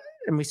saw it,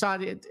 and we saw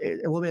it a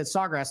little bit at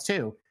Sawgrass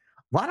too.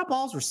 A lot of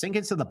balls were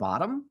sinking to the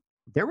bottom.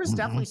 There was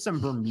definitely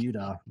some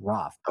Bermuda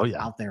rough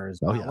out there as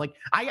well. Like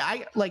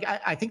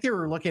I think they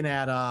were looking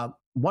at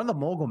one of the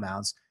mogul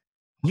mounds.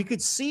 You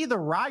could see the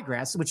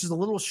ryegrass, which is a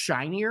little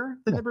shinier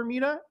than the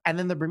Bermuda, and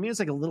then the Bermuda is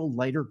like a little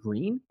lighter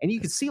green, and you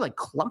could see like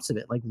clumps of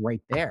it like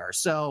right there.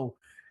 So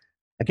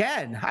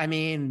again, I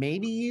mean,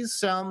 maybe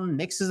some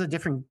mixes of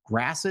different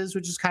grasses,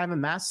 which is kind of a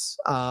mess.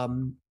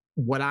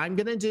 What I'm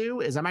going to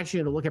do is I'm actually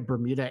going to look at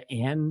Bermuda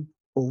and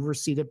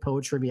overseeded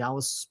Proa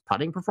trivialis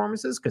putting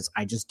performances because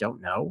I just don't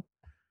know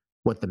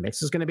what the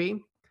mix is going to be.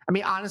 I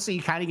mean, honestly,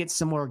 you kind of get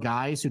similar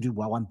guys who do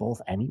well on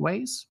both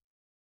anyways.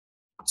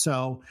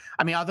 So,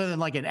 I mean, other than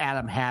like an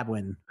Adam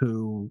Hadwin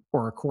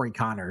or a Corey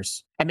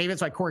Connors, and maybe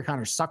that's why Corey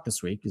Connors sucked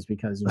this week is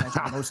because he was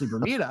mostly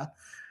Bermuda.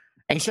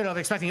 And he should have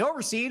expecting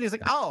overseed. He's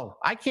like, oh,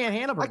 I can't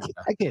handle Bermuda.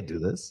 I can't do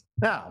this.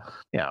 No.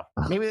 Yeah.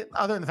 Maybe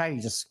other than the fact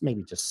he just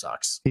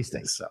sucks. He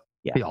stinks. So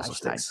yeah, he also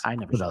stinks. I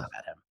never thought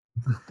about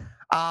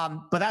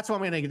him. But that's what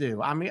I'm going to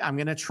do. I'm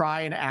going to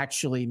try and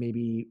actually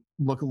maybe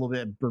look a little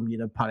bit at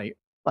Bermuda putting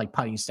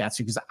stats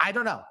because I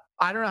don't know.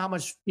 I don't know how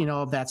much,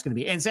 of that's going to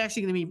be. And it's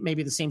actually going to be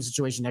maybe the same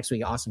situation next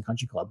week at Austin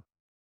Country Club.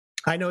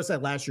 I noticed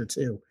that last year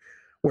too,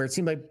 where it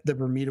seemed like the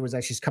Bermuda was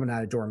actually coming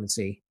out of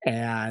dormancy.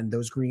 And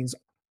those greens,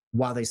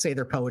 while they say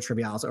they're Proa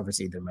trivialis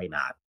overseed, they might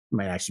not. It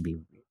might actually be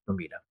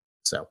Bermuda.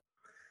 So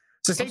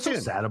So stay tuned.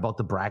 I'm so sad about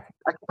the bracket.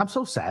 I'm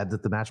so sad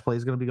that the match play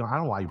is going to be going. I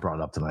don't know why you brought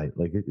it up tonight.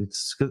 Like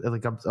it's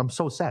like I'm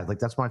so sad. Like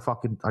that's my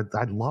fucking.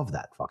 I love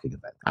that fucking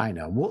event. I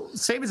know. We'll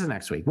save it to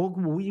next week.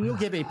 We'll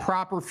give a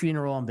proper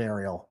funeral and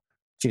burial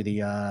to the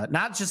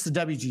not just the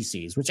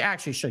WGCs, which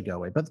actually should go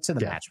away, but to the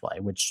match play,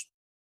 which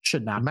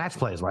should not. Match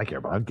play is what I care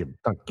about. I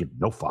don't give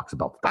no fucks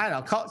about. I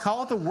don't know.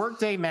 Call it the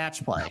workday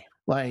match play.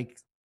 Like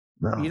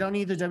you don't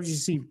need the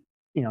WGC,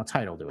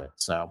 title to it.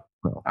 So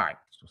all right.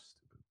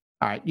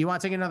 All right. You want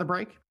to take another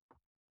break?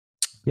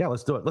 Yeah,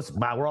 let's do it.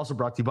 We're also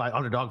brought to you by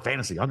Underdog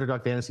Fantasy.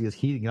 Underdog Fantasy is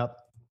heating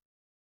up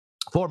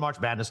for March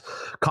Madness.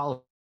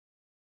 College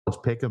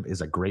Pick'em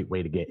is a great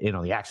way to get in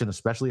on the action,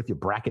 especially if your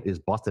bracket is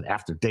busted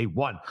after day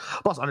one.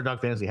 Plus,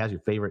 Underdog Fantasy has your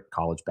favorite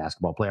college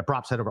basketball player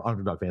props. Head over to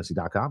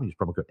UnderdogFantasy.com. Use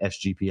promo code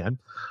SGPN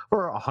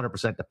for a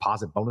 100%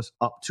 deposit bonus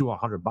up to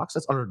 $100.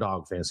 That's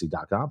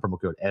UnderdogFantasy.com. Promo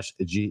code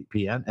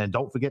SGPN. And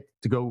don't forget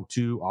to go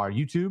to our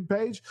YouTube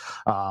page,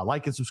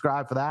 like and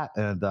subscribe for that.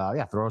 And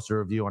throw us a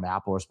review on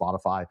Apple or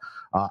Spotify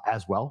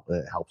as well.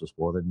 It helps us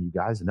more than you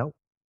guys know.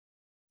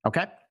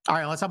 Okay. All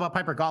right. Let's talk about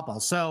Piper golf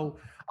balls. So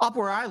up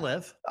where I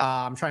live,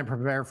 I'm trying to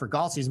prepare for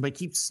golf season, but it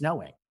keeps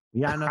snowing.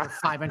 We got another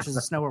 5 inches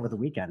of snow over the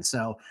weekend.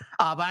 So,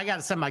 but I got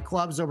to send my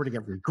clubs over to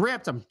get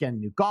regripped. I'm getting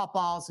new golf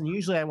balls, and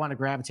usually I want to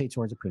gravitate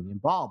towards a premium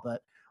ball.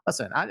 But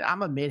listen,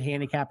 I'm a mid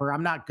handicapper.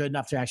 I'm not good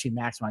enough to actually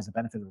maximize the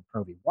benefit of a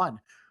Pro V1.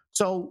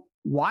 So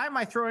why am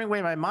I throwing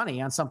away my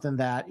money on something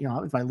that,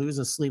 if I lose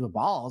a sleeve of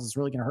balls, it's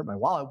really going to hurt my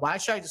wallet? Why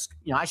should I just,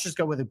 I should just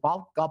go with a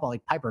golf ball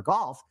like Piper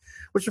Golf,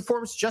 which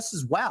performs just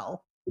as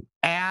well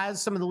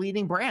as some of the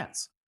leading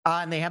brands.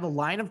 And they have a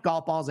line of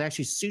golf balls that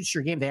actually suits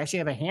your game. They actually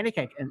have a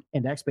handicap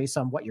index based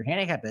on what your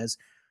handicap is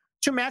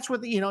to match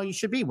what you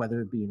should be,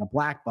 whether it be in a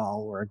black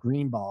ball or a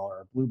green ball or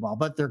a blue ball.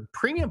 But their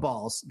premium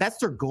balls, that's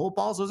their gold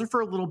balls. Those are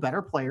for a little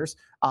better players,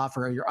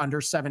 for your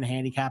under 7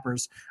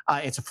 handicappers.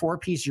 It's a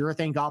 4-piece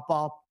urethane golf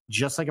ball,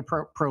 just like a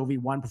Pro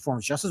V1,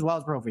 performs just as well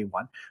as Pro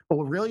V1. But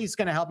what really is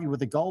going to help you with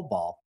the gold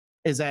ball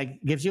is that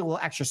it gives you a little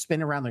extra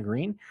spin around the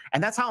green.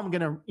 And that's how I'm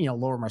going to,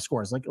 lower my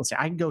scores. Like, let's say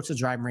I can go to the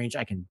driving range,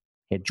 I can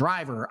hit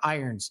driver,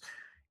 irons,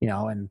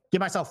 and give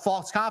myself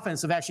false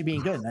confidence of actually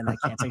being good. And then I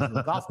can't take it to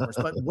the golf course.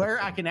 But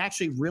where I can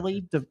actually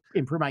really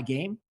improve my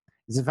game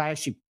is if I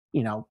actually,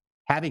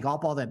 have a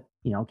golf ball that,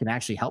 can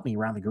actually help me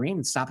around the green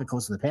and stop it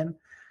close to the pin.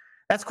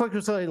 That's a quick way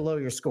to lower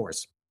your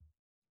scores.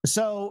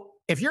 So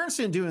if you're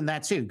interested in doing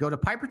that too, go to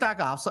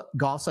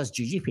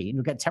piper.golf/GGP and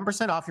you'll get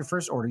 10% off your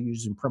first order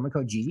using promo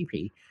code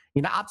GGP.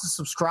 You can opt to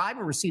subscribe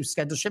and receive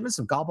scheduled shipments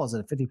of golf balls at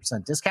a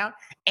 50% discount,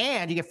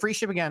 and you get free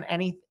shipping on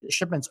any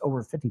shipments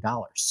over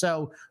 $50.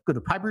 So go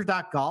to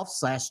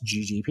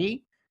piper.golf/GGP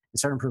and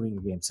start improving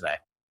your game today.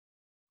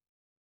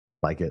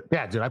 Like it.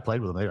 Yeah, dude, I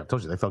played with them. I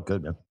told you they felt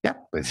good, man. Yeah.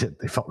 They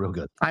felt real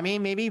good. I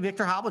mean, maybe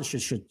Victor Hovland should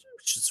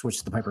switch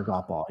to the Piper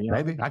golf ball.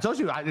 Maybe. I told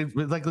you,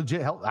 it like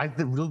legit help. I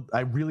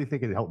really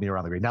think it helped me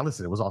around the green. Now,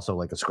 listen, it was also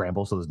like a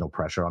scramble, so there's no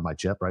pressure on my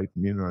chip, right?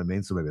 You know what I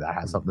mean? So maybe that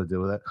has something to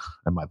do with it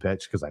and my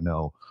pitch, because I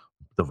know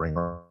the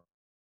ringer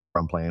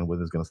I'm playing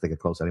with is going to stick it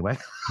close anyway.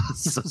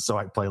 so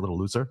I play a little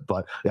looser.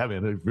 But yeah,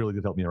 man, it really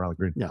did help me around the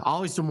green. Yeah,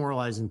 always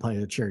demoralizing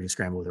playing a charity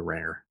scramble with a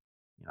ringer.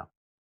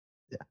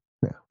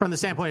 Yeah. From the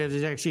standpoint of, if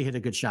you actually hit a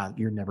good shot,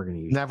 you're never going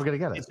to use it. Never going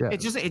to get it.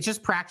 It's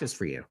just practice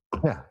for you.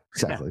 Yeah,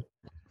 exactly.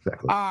 Yeah.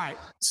 Exactly. All right.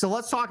 So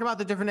let's talk about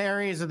the different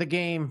areas of the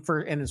game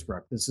for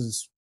Innisbrook. This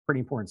is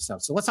pretty important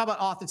stuff. So let's talk about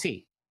off the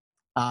tee.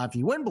 If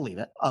you wouldn't believe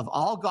it, of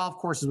all golf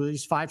courses with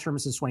these 5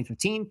 tournaments since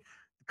 2015, the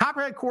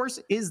Copperhead course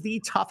is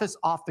the toughest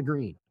off the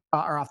green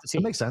or off the tee.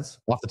 That makes sense.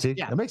 Off the tee.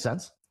 Yeah. That makes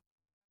sense.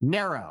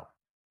 Narrow,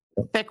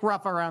 thick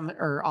rough around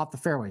or off the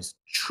fairways,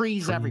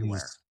 trees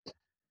everywhere.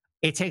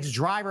 It takes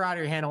driver out of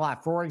your hand a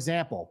lot. For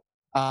example,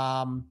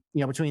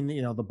 between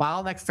the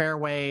bottleneck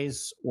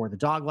fairways or the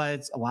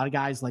dogleds, a lot of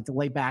guys like to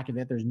lay back in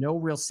it. There's no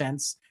real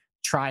sense to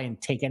try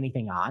and take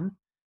anything on,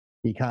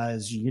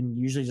 because you can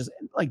usually just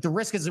the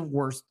risk isn't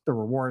worth the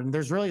reward, and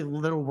there's really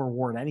little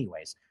reward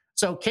anyways.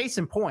 So case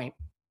in point,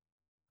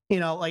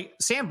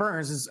 Sam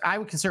Burns I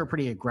would consider a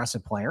pretty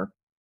aggressive player.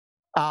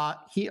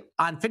 He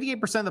on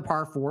 58% of the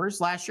par 4s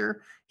last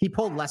year, he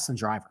pulled less than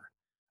driver.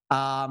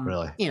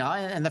 Really?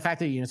 And the fact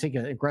that take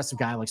an aggressive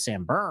guy like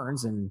Sam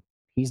Burns and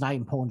he's not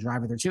even pulling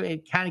driver there too,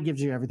 it kind of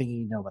gives you everything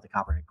you know about the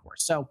Copperhead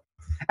course. So,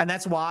 and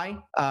that's why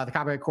the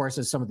Copperhead course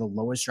has some of the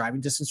lowest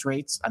driving distance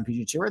rates on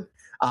PGA Tour.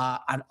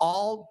 On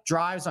all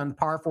drives on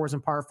par 4s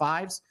and par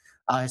 5s,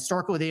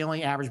 historically they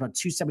only average about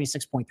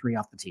 276.3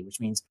 off the tee,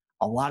 which means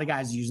a lot of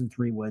guys using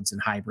 3-woods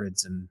and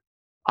hybrids and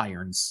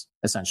irons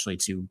essentially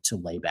to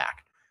lay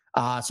back.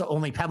 So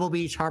only Pebble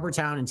Beach, Harbor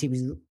Town, and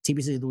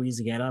TPC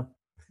Louisiana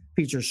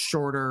features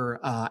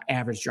shorter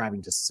average driving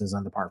distances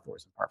on the par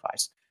 4s and par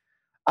 5s.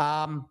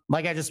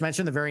 Like I just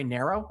mentioned, they're very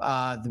narrow.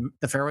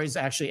 The fairways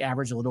actually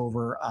average a little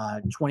over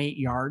 28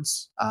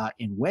 yards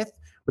in width,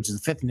 which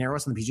is the 5th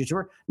narrowest on the PGA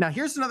Tour. Now,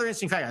 here's another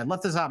interesting fact. I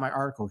left this out of my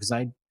article because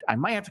I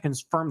might have to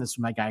confirm this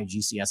with my guy at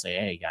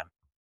GCSAA again.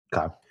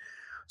 Okay.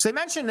 So they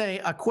mentioned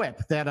a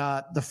quip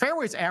that the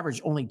fairways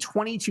average only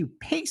 22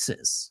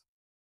 paces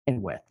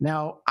in width.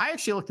 Now, I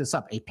actually looked this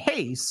up. A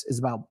pace is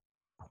about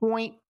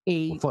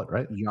 0.8 foot,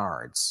 right?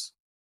 yards.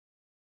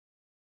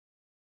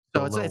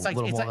 So it's like a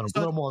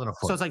little more than a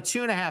foot. So it's like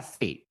 2.5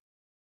 feet.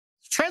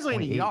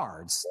 Translating to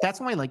yards,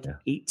 that's only like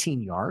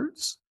 18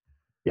 yards.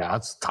 Yeah,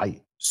 that's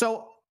tight.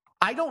 So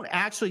I don't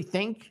actually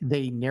think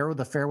they narrowed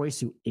the fairways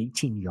to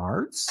 18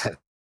 yards.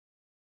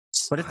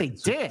 But if they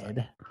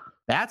did,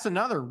 that's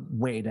another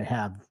way to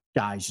have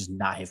guys just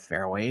not hit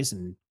fairways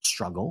and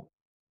struggle.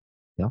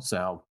 Yeah.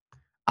 So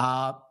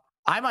I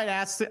might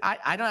ask,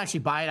 I don't actually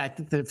buy it. I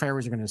think the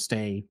fairways are going to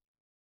stay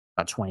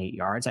about 28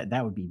 yards.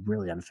 That would be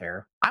really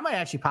unfair. I might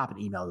actually pop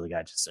an email to the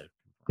guy just to.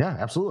 Yeah,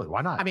 absolutely.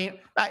 Why not? I mean,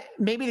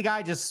 maybe the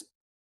guy just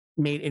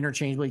made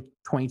interchangeably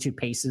 22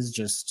 paces,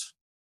 just,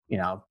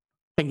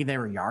 thinking they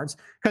were yards,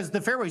 because the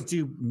fairways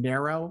do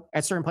narrow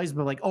at certain places,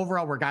 but like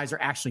overall where guys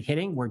are actually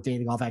hitting, where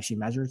Data Golf actually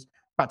measures,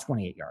 about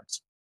 28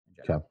 yards.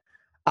 Okay.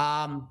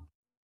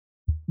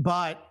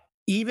 But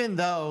even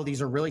though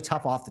these are really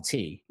tough off the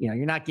tee, you're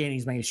not gaining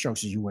as many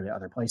strokes as you would at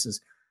other places.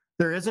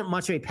 There isn't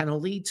much of a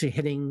penalty to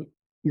hitting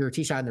your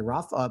tee shot in the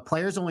rough.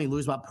 Players only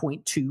lose about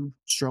 0.2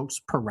 strokes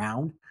per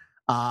round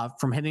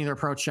from hitting their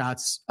approach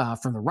shots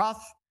from the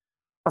rough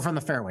or from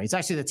the fairway. It's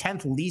actually the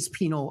 10th least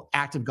penal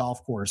active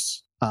golf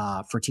course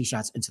for tee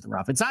shots into the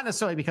rough. It's not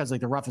necessarily because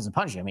like the rough isn't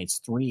punishing. I mean, it's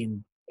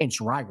 3-inch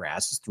ryegrass.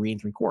 It's 3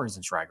 3/4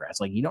 inch ryegrass.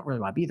 Like you don't really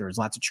want to be there. There's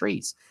lots of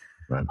trees.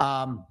 Right.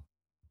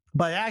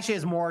 But it actually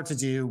has more to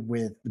do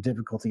with the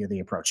difficulty of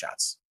the approach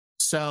shots.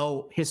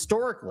 So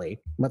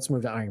historically, let's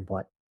move to iron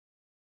play.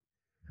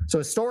 So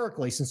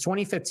historically, since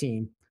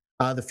 2015,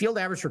 the field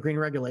average for green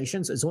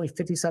regulations is only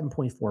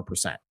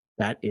 57.4%.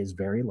 That is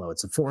very low.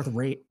 It's the fourth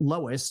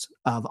lowest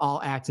of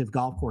all active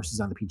golf courses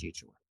on the PGA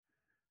Tour.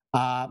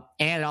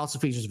 And it also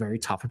features very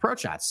tough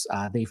approach shots.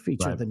 They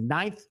feature the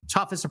 9th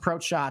toughest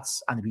approach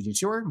shots on the PGA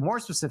Tour. More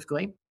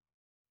specifically,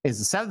 is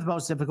the 7th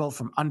most difficult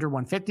from under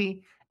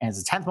 150 and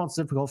is the 10th most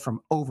difficult from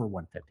over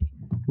 150.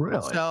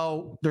 Really?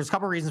 So there's a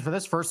couple of reasons for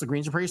this. First, the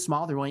greens are pretty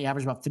small. They only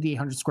average about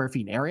 5,800 square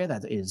feet in area.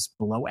 That is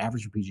below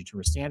average for PGA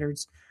Tour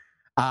standards.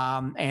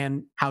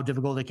 And how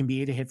difficult it can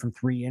be to hit from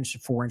 3-inch to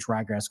 4-inch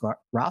ryegrass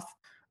rough.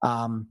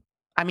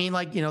 I mean,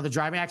 like, the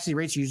driving accuracy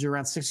rate's usually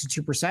around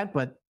 62%,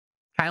 but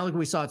kind of like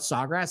we saw at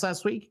Sawgrass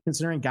last week,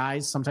 considering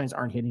guys sometimes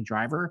aren't hitting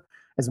driver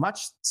as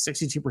much,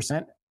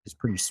 62% is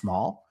pretty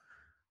small.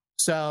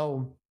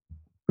 So,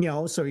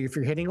 so if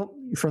you're hitting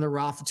from the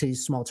rough to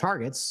these small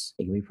targets,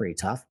 it can be pretty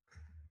tough.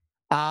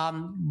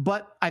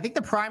 But I think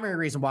the primary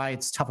reason why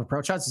it's tough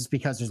approach shots is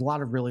because there's a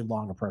lot of really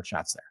long approach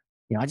shots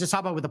there. I just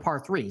talked about with the par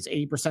threes,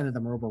 80% of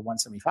them are over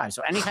 175.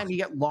 So anytime you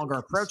get longer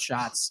approach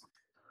shots,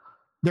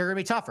 they're going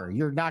to be tougher.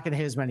 You're not going to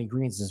hit as many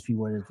greens as if you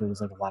would if it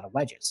was like a lot of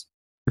wedges.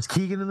 Is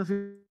Keegan in the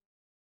field?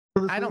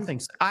 I don't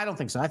think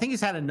so. I think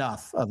he's had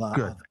enough of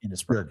in his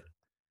spring.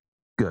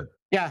 Good.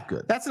 Yeah.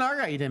 Good. That's an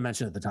argument you didn't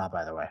mention at the top,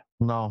 by the way.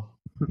 No.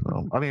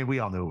 I mean, we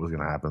all knew it was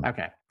going to happen.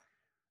 Okay.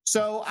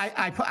 So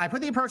I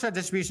put the approach shot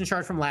distribution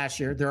chart from last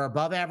year. There are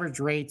above average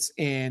rates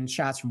in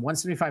shots from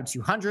 175 to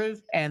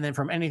 200, and then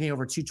from anything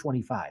over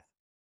 225.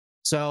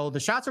 So the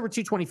shots over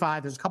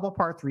 225, there's a couple of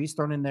par threes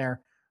thrown in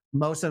there.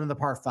 Most of them the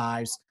par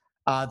fives.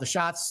 The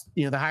shots,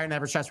 the higher than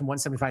average shots from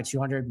 175 to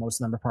 200,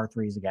 most of them are par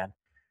threes again.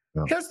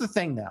 Yeah. Here's the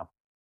thing, though.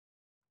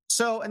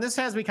 So, and this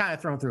has me kind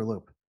of thrown through a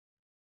loop.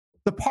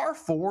 The par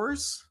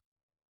fours,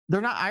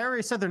 they're not, I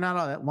already said they're not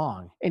all that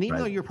long. And even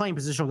though you're playing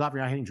positional golf,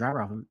 you're not hitting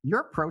driver off them,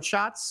 your approach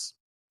shots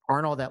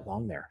aren't all that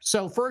long there.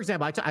 So, for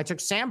example, I took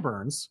Sam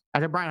Burns,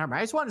 I took Brian Harman.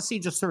 I just wanted to see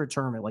just sort of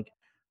tournament, like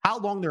how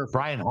long they're.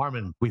 Brian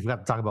Harman, we forgot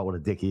to talk about what a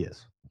dick he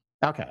is.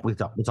 Okay. We'll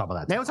talk about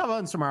that. Maybe we'll talk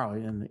about it tomorrow.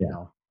 And,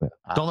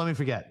 don't let me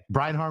forget.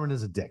 Brian Harman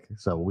is a dick.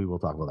 So we will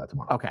talk about that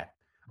tomorrow. Okay.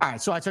 All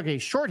right. So I took a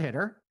short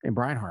hitter in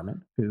Brian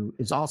Harman, who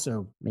is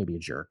also maybe a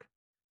jerk,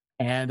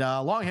 and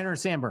a long hitter in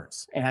Sam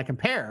Burns. And I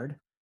compared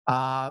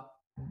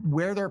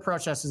where their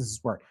approach distances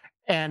were.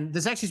 And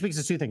this actually speaks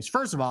to two things.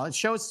 First of all, it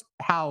shows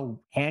how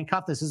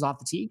handcuffed this is off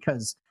the tee,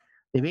 because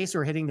they basically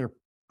were hitting their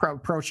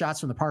pro shots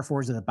from the par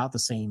fours at about the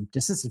same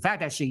distance. In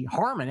fact, actually,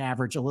 Harman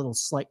averaged a little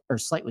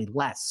slightly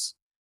less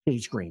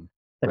page green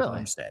than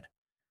Burns did.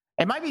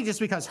 It might be just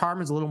because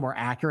Harman's a little more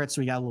accurate,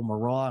 so he got a little more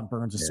roll, and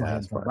Burns is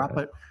slightly more rough.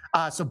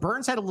 But so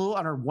Burns had a little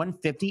under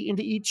 150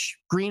 into each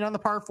green on the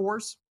par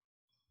fours,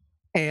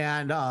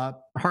 and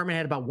Harman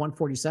had about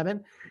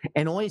 147,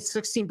 and only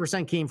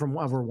 16% came from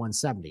over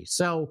 170.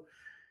 So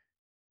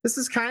this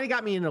has kind of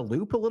got me in a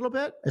loop a little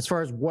bit as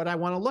far as what I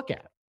want to look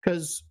at.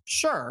 Because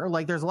sure,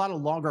 like there's a lot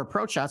of longer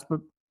approach shots, but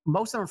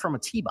most of them are from a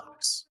tee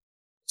box.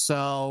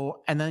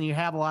 So, and then you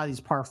have a lot of these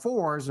par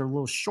fours are a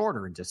little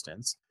shorter in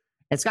distance.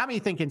 It's got me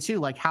thinking too,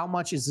 like how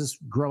much is this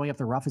growing up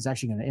the rough is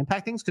actually going to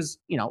impact things? Because,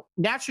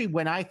 naturally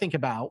when I think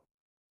about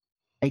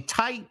a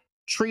tight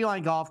tree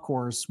line golf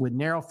course with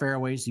narrow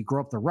fairways, you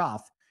grow up the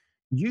rough.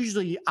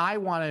 Usually I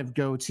want to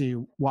go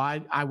to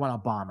I want a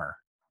bomber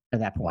at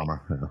that point.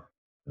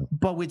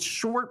 But with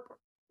short,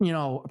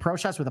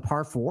 approach shots with the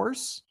par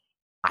fours,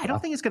 I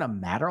don't think it's going to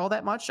matter all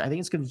that much. I think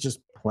it's going to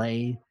just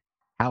play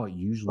how it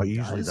usually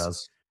does.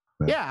 does.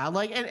 Yeah,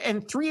 like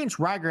and 3-inch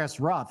ryegrass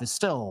rough is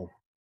still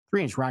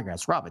 3-inch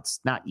ryegrass rub. It's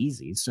not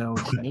easy. So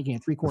making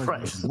it 3/4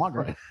 inches longer.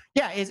 Right.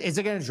 Yeah. Is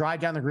it going to drive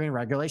down the green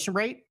regulation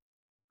rate?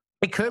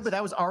 It could, but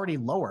that was already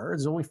lower.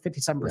 It's only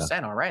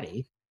 57%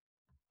 already.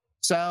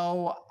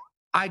 So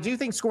I do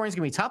think scoring is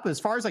going to be tough. But as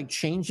far as like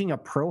changing a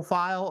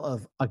profile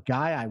of a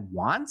guy I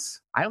want,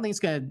 I don't think it's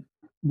going to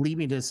lead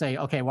me to say,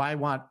 okay, well, I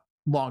want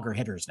longer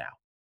hitters now.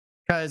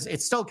 Because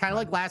it's still kind of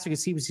like last week at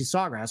CBC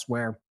Sawgrass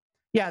where,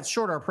 yeah, it's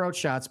shorter approach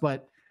shots,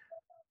 but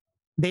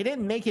they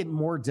didn't make it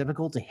more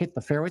difficult to hit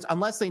the fairways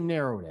unless they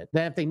narrowed it.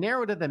 Then if they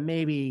narrowed it, then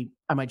maybe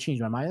I might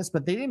change my mind.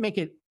 But they didn't make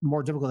it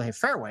more difficult to hit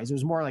fairways. It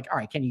was more like, all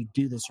right, can you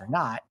do this or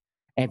not?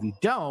 And if you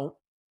don't,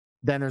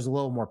 then there's a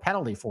little more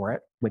penalty for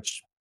it,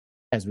 which,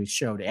 as we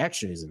showed,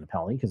 actually isn't a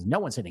penalty because no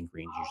one's hitting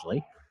greens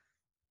usually.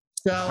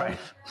 So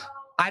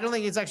I don't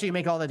think it's actually going to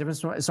make all that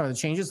difference as far as the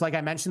changes. Like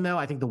I mentioned, though,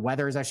 I think the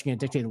weather is actually going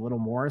to dictate a little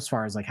more as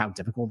far as like how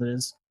difficult it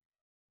is.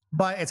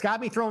 But it's got to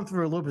be thrown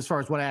through a loop as far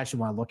as what I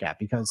actually want to look at,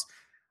 because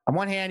on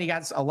one hand, you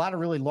got a lot of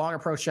really long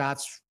approach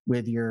shots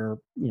with your,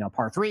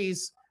 par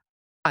threes.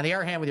 On the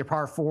other hand, with your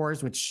par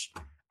fours, which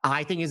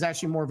I think is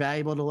actually more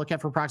valuable to look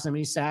at for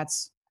proximity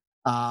stats,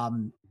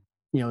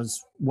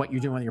 is what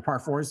you're doing with your par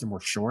fours. They're more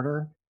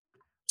shorter.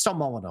 So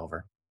mull it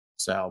over.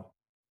 So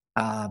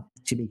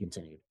to be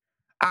continued.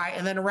 All right,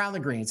 and then around the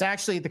green. It's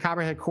actually the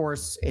Copperhead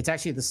course. It's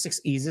actually the 6th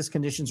easiest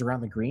conditions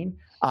around the green.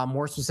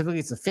 More specifically,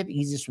 it's the 5th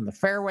easiest from the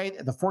fairway,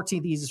 the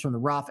 14th easiest from the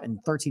rough, and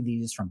 13th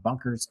easiest from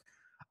bunkers.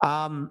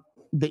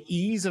 The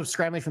ease of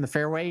scrambling from the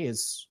fairway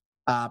is,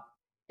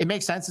 it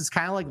makes sense. It's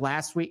kind of like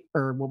last week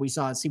or what we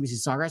saw at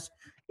CBC Sawgrass.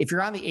 If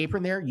you're on the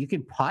apron there, you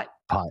can putt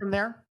from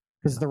there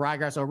because the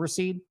ryegrass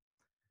overseed.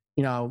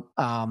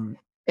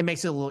 It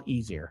makes it a little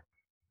easier.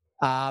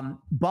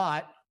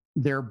 But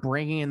they're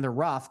bringing in the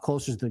rough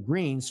closer to the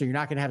green, so you're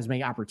not going to have as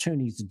many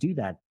opportunities to do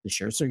that this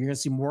year. So you're going to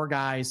see more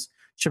guys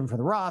chipping for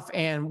the rough,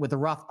 and with the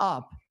rough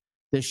up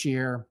this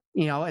year,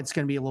 it's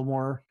going to be a little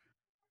more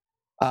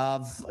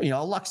of a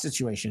luck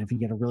situation if you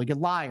get a really good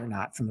lie or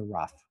not from the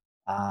rough.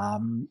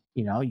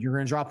 You're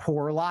going to draw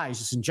poor lies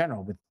just in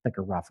general with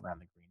thicker rough around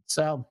the green.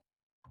 So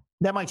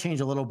that might change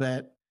a little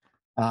bit.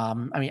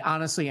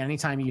 Honestly,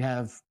 anytime you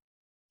have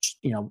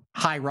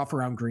high rough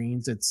around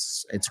greens,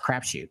 it's a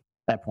crapshoot.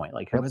 That point,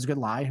 like who has a good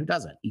lie, who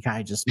doesn't? You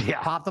kind of just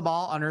pop the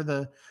ball under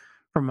the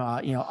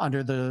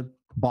under the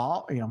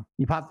ball. You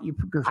pop your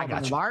foot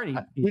on the bar.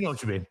 We know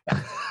what you mean.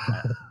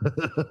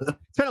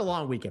 It's been a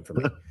long weekend for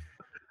me.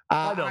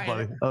 I know,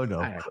 buddy. Oh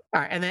no. All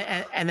right,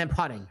 and then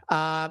putting.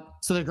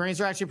 So the greens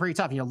are actually pretty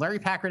tough. Larry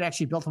Packard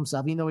actually built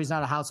himself, even though he's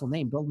not a household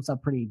name, built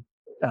himself pretty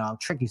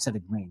tricky set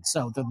of greens.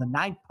 So they're the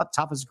 9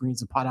 toughest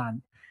greens to putt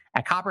on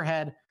at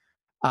Copperhead.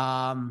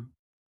 However,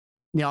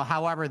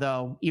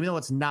 though, even though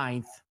it's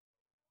 9th.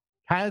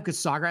 Kind of like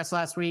Sawgrass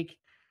last week.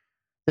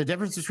 The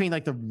difference between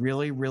like the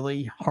really,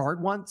 really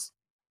hard ones,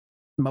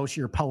 most of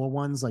your Poa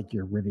ones, like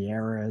your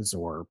Rivieras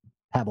or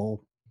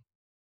Pebble,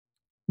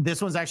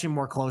 this one's actually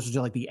more closer to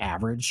like the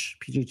average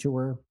PGA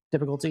Tour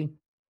difficulty.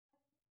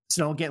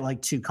 So don't get like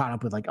too caught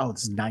up with like, oh,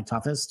 this is 9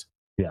 toughest.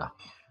 Yeah.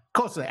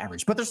 Close to the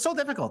average, but they're still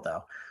difficult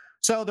though.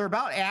 So they're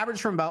about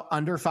average from about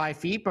under 5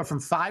 feet, but from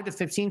 5 to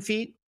 15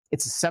 feet,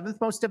 it's the 7th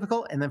most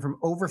difficult. And then from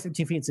over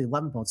 15 feet, it's the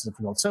 11th most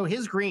difficult. So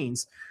his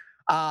greens,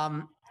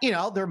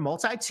 they're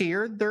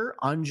multi-tiered, they're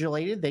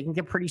undulated, they can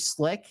get pretty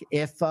slick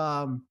if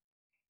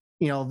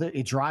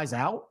it dries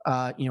out.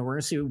 We're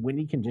gonna see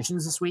windy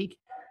conditions this week.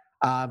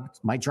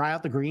 Might dry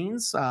out the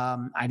greens.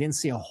 I didn't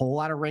see a whole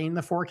lot of rain in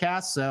the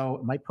forecast, so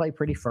it might play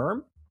pretty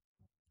firm.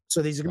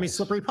 So these are gonna be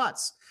slippery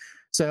putts.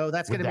 So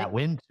that's going to that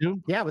wind too.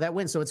 Yeah, with that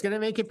wind. So it's going to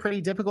make it pretty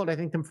difficult, I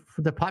think,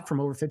 to putt from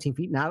over 15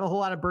 feet. Not a whole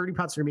lot of birdie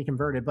putts are going to be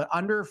converted, but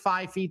under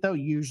 5 feet though,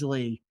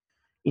 usually,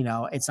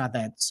 it's not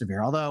that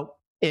severe. Although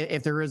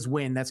if there is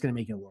wind, that's going to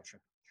make it a little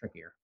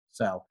trickier.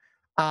 So,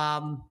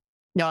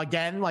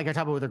 again, like I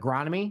talked about with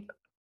agronomy,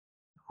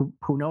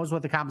 who knows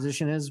what the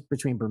composition is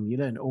between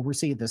Bermuda and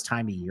Overseed this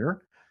time of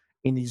year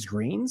in these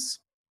greens.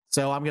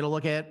 So I'm going to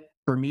look at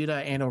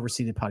Bermuda and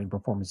overseeded putting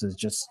performances,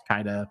 just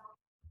kind of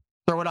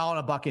throw it all in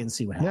a bucket and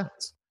see what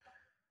happens. Yeah.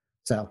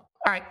 So,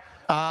 all right.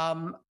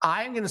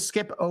 I'm going to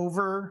skip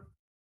over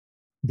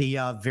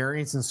the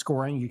variance in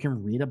scoring. You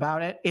can read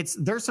about it.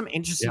 There's some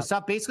interesting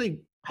stuff.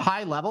 Basically,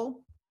 high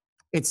level,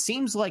 it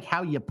seems like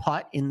how you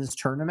putt in this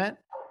tournament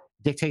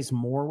dictates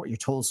more what your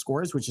total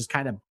score is, which is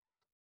kind of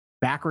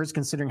backwards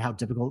considering how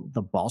difficult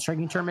the ball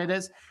striking tournament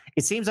is.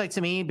 It seems like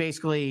to me,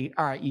 basically,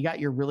 all right, you got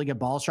your really good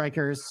ball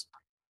strikers,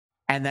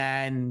 and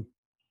then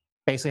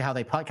basically how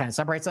they putt kind of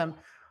separates them.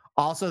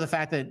 Also, the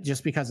fact that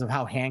just because of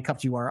how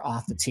handcuffed you are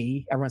off the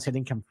tee, everyone's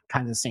hitting kind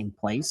of the same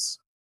place.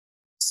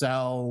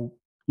 So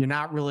you're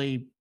not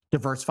really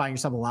diversifying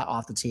yourself a lot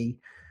off the tee.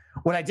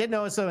 What I did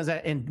notice, though, is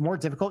that in more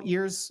difficult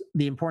years,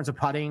 the importance of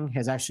putting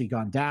has actually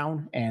gone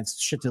down and it's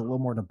shifted a little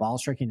more to ball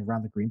striking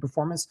around the green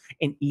performance.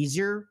 In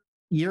easier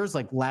years,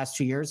 like the last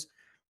 2 years,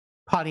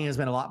 putting has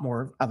been a lot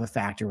more of a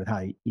factor with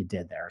how you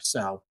did there.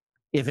 So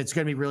if it's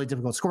going to be really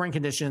difficult scoring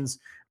conditions,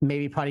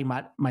 maybe putting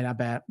might not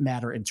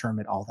matter in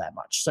tournament all that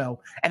much. So,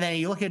 and then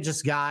you look at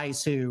just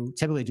guys who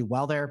typically do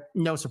well there,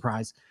 no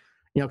surprise.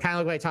 Kind of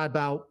like what I talked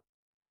about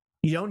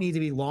You don't need to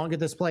be long at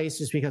this place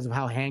just because of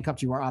how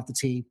handcuffed you are off the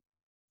tee.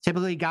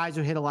 Typically, guys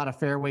who hit a lot of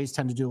fairways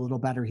tend to do a little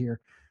better here.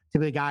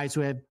 Typically, guys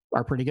who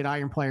are pretty good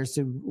iron players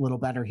do a little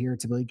better here.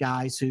 Typically,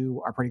 guys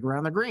who are pretty good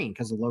around the green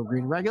because of low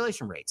green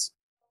regulation rates,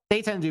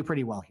 they tend to do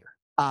pretty well here.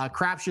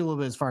 Crapshoot a little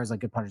bit as far as like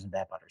good putters and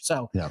bad putters.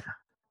 So,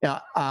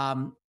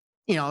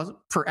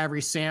 for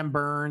every Sam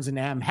Burns and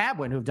Adam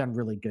Hadwin who have done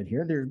really good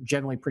here, they're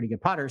generally pretty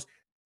good putters.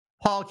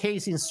 Paul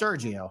Casey and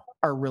Sergio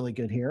are really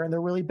good here, and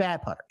they're really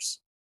bad putters.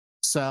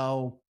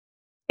 So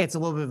it's a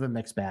little bit of a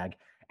mixed bag.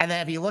 And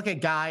then if you look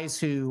at guys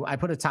who, I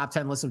put a top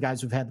 10 list of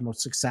guys who've had the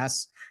most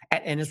success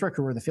in his rookie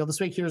career in the field this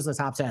week. Here's the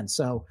top 10.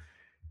 So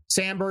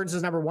Sam Burns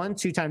is number 1,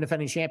 2-time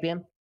defending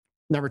champion.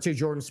 Number 2,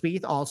 Jordan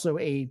Spieth, also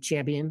a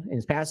champion in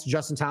his past.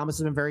 Justin Thomas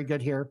has been very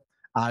good here.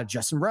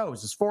 Justin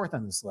Rose is 4th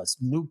on this list.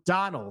 Luke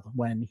Donald,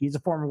 when he's a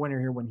former winner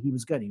here, when he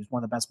was good, he was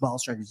one of the best ball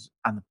strikers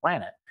on the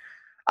planet.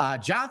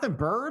 Jonathan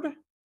Bird,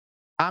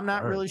 I'm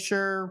not really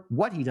sure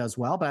what he does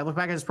well, but I look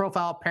back at his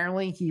profile.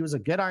 Apparently, he was a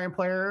good iron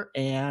player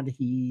and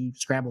he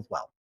scrambled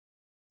well.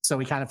 So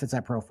he kind of fits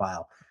that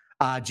profile.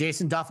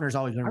 Jason Duffner's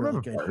always been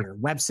really good here.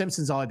 Webb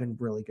Simpson's always been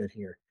really good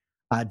here.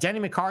 Denny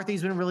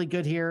McCarthy's been really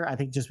good here. I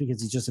think just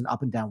because he's just an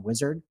up and down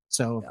wizard.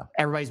 So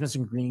everybody's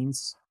missing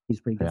greens. He's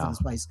pretty good for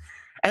this place.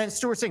 And then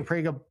Stuart Singh,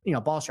 pretty good,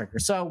 ball striker.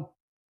 So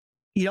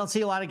you don't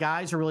see a lot of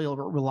guys who are really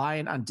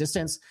reliant on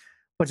distance,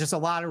 but just a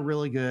lot of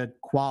really good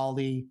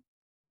quality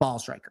ball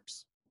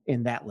strikers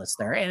in that list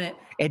there. And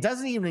it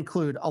doesn't even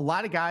include a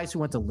lot of guys who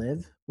went to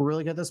live were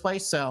really good at this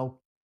place. So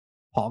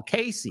Paul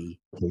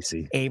Casey,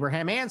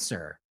 Abraham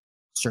Ancer,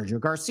 Sergio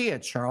Garcia,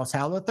 Charles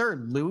Howell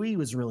III, Louis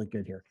was really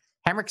good here.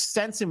 Henrik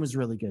Stenson was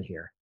really good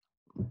here.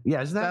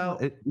 Yeah, I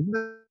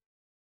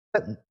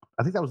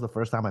think that was the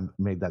first time I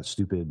made that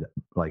stupid,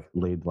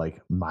 laid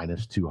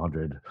minus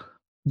 200.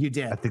 You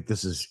did. I think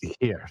this is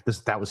here.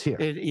 That was here.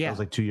 That was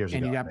like 2 years ago.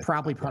 And you got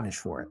probably punished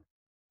for it.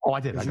 Oh,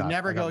 I did. You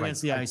never go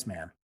against the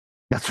Iceman.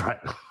 That's right.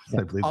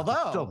 I believe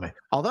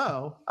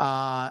although,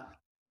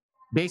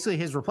 basically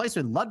his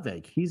replacement,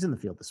 Ludwig, he's in the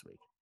field this week.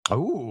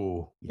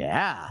 Oh.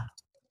 Yeah.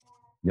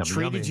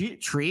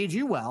 Treated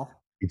you well.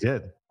 He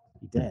did.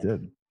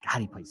 God,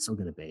 he played so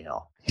good at Bay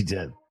Hill. He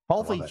did.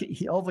 Hopefully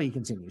he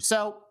continues.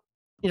 So,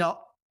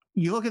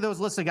 you look at those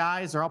lists of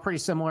guys, they're all pretty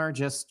similar,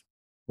 just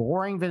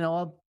boring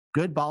vanilla,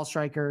 good ball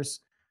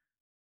strikers.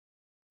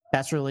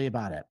 That's really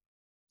about it.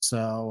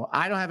 So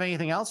I don't have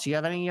anything else. Do you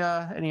have any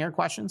other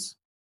questions?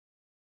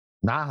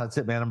 Nah, that's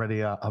it, man. I'm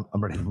ready. I'm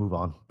ready to move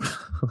on.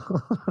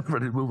 I'm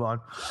ready to move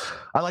on.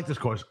 I like this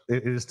course.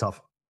 It is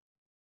tough.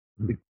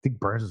 You think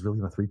Burns is really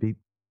in a three-peat?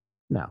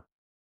 No,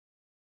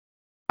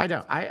 I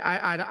don't.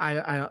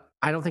 I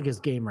don't think his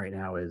game right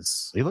now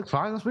is. He looked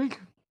fine this week.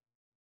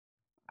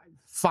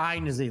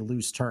 Fine is a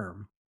loose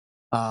term.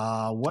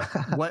 What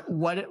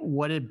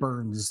did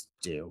Burns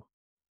do?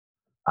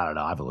 I don't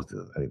know. I haven't looked at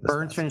any of this.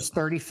 Burns finished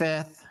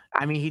 35th.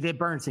 I mean, he did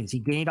Burns things. He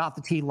gained off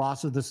the tee,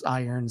 lost with the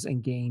irons,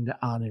 and gained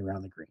on and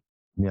around the green.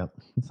 Yeah,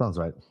 that sounds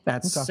right.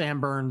 That's okay. Sam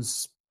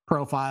Burns'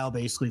 profile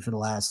basically for the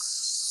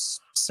last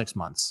 6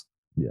 months.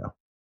 Yeah.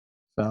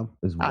 So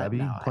is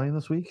Webby playing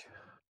this week?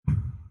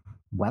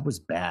 Webb was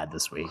bad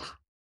this week.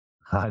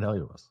 I know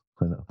he was.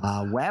 I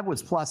know. Webb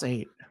was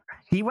 +8.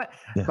 He went,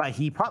 but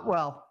he putt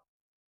well.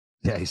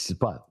 Yeah, he's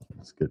putt.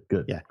 It's good.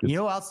 Good. Yeah. Good. You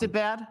know who else did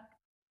bad?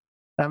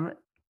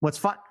 What's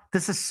fun?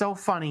 This is so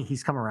funny.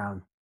 He's come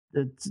around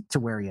to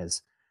where he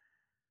is.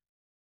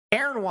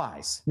 Aaron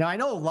Wise. Now I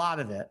know a lot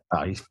of it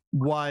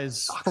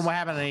was from what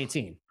happened in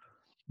 18,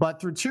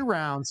 but through 2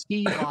 rounds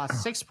he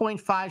lost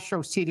 6.5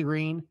 strokes tee to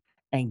green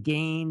and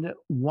gained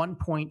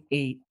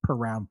 1.8 per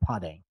round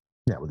putting.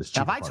 Yeah, with his.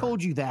 Now, if I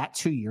told you that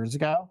 2 years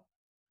ago,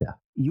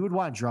 you would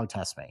want to drug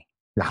test me.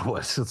 That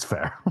was. That's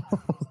fair.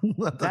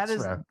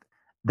 Fair.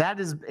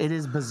 It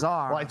is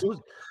bizarre. Well, I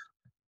told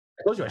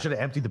you I should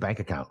have emptied the bank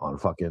account on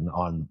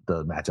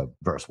the matchup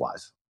verse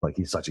Wise. Like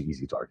he's such an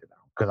easy target now.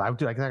 Because I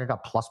think I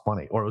got plus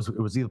money, or it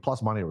was either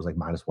plus money or it was like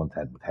minus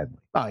 110 with Headley.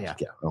 Oh yeah,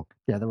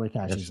 yeah, the way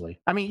cash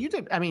usually. I mean, you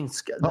did. I mean,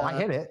 I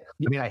hit it.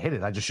 I hit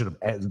it. I just should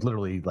have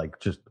literally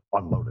just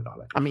unloaded on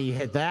it. I mean, you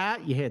hit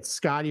that. You hit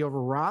Scotty over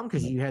Rahm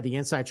because you had the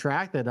inside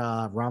track that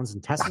Rahm's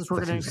intestines were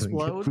going to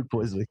explode. Food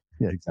poisoning.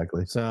 Yeah,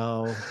 exactly.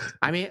 So,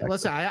 I mean,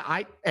 listen,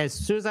 I as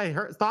soon as I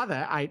thought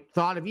that, I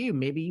thought of you.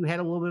 Maybe you had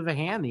a little bit of a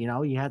hand.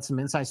 You had some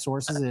inside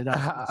sources at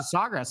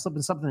Sawgrass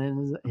slipping something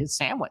in his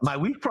sandwich. My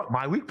week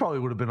probably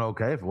would have been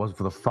okay if it wasn't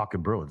for the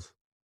fucking Bruins.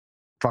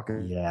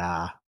 Fucking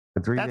yeah.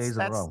 3 days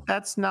in a row.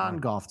 That's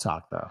non-golf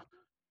talk, though.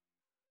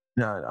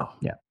 No.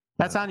 Yeah,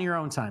 that's on your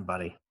own time,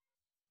 buddy.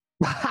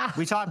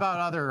 We talk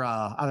about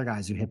other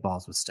guys who hit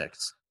balls with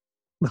sticks.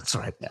 That's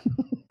right. Yeah.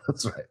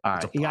 That's right. All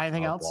right. You got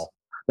anything else? Ball.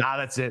 Nah,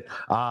 that's it.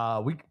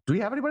 Do we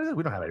have anybody?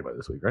 We don't have anybody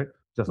this week, right?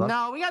 Just us?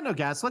 No, we got no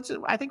guests.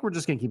 I think we're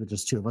just gonna keep it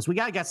just 2 of us. We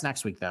got a guest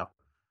next week, though.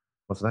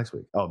 What's next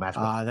week? Oh, match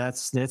play.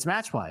 It's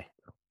match play.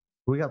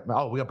 We got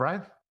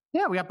Brian.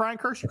 Yeah, we got Brian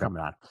Kirscher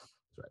coming on.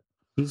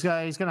 That's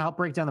right. He's gonna help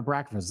break down the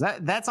bracket.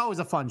 That's always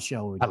a fun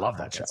show. I love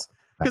that show.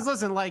 Because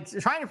listen,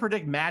 trying to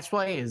predict match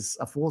play is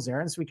a fool's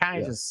errand. So we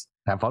kind of just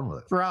have fun with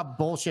it. Throw out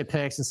bullshit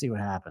picks and see what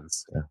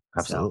happens. Yeah,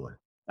 absolutely.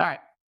 So, all right.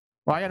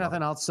 Well, I got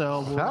nothing else,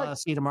 so we'll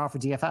see you tomorrow for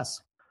DFS.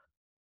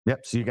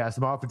 Yep. See you guys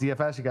tomorrow for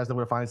DFS. You guys know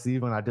where to find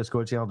Steve on our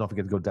Discord channel. Don't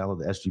forget to go download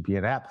the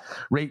SGPN app,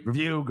 rate,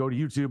 review, go to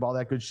YouTube, all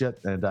that good shit.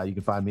 And you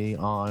can find me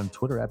on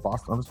Twitter at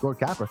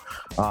Boston_Capper.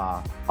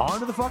 On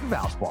to the fucking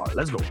Valspar.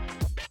 Let's go.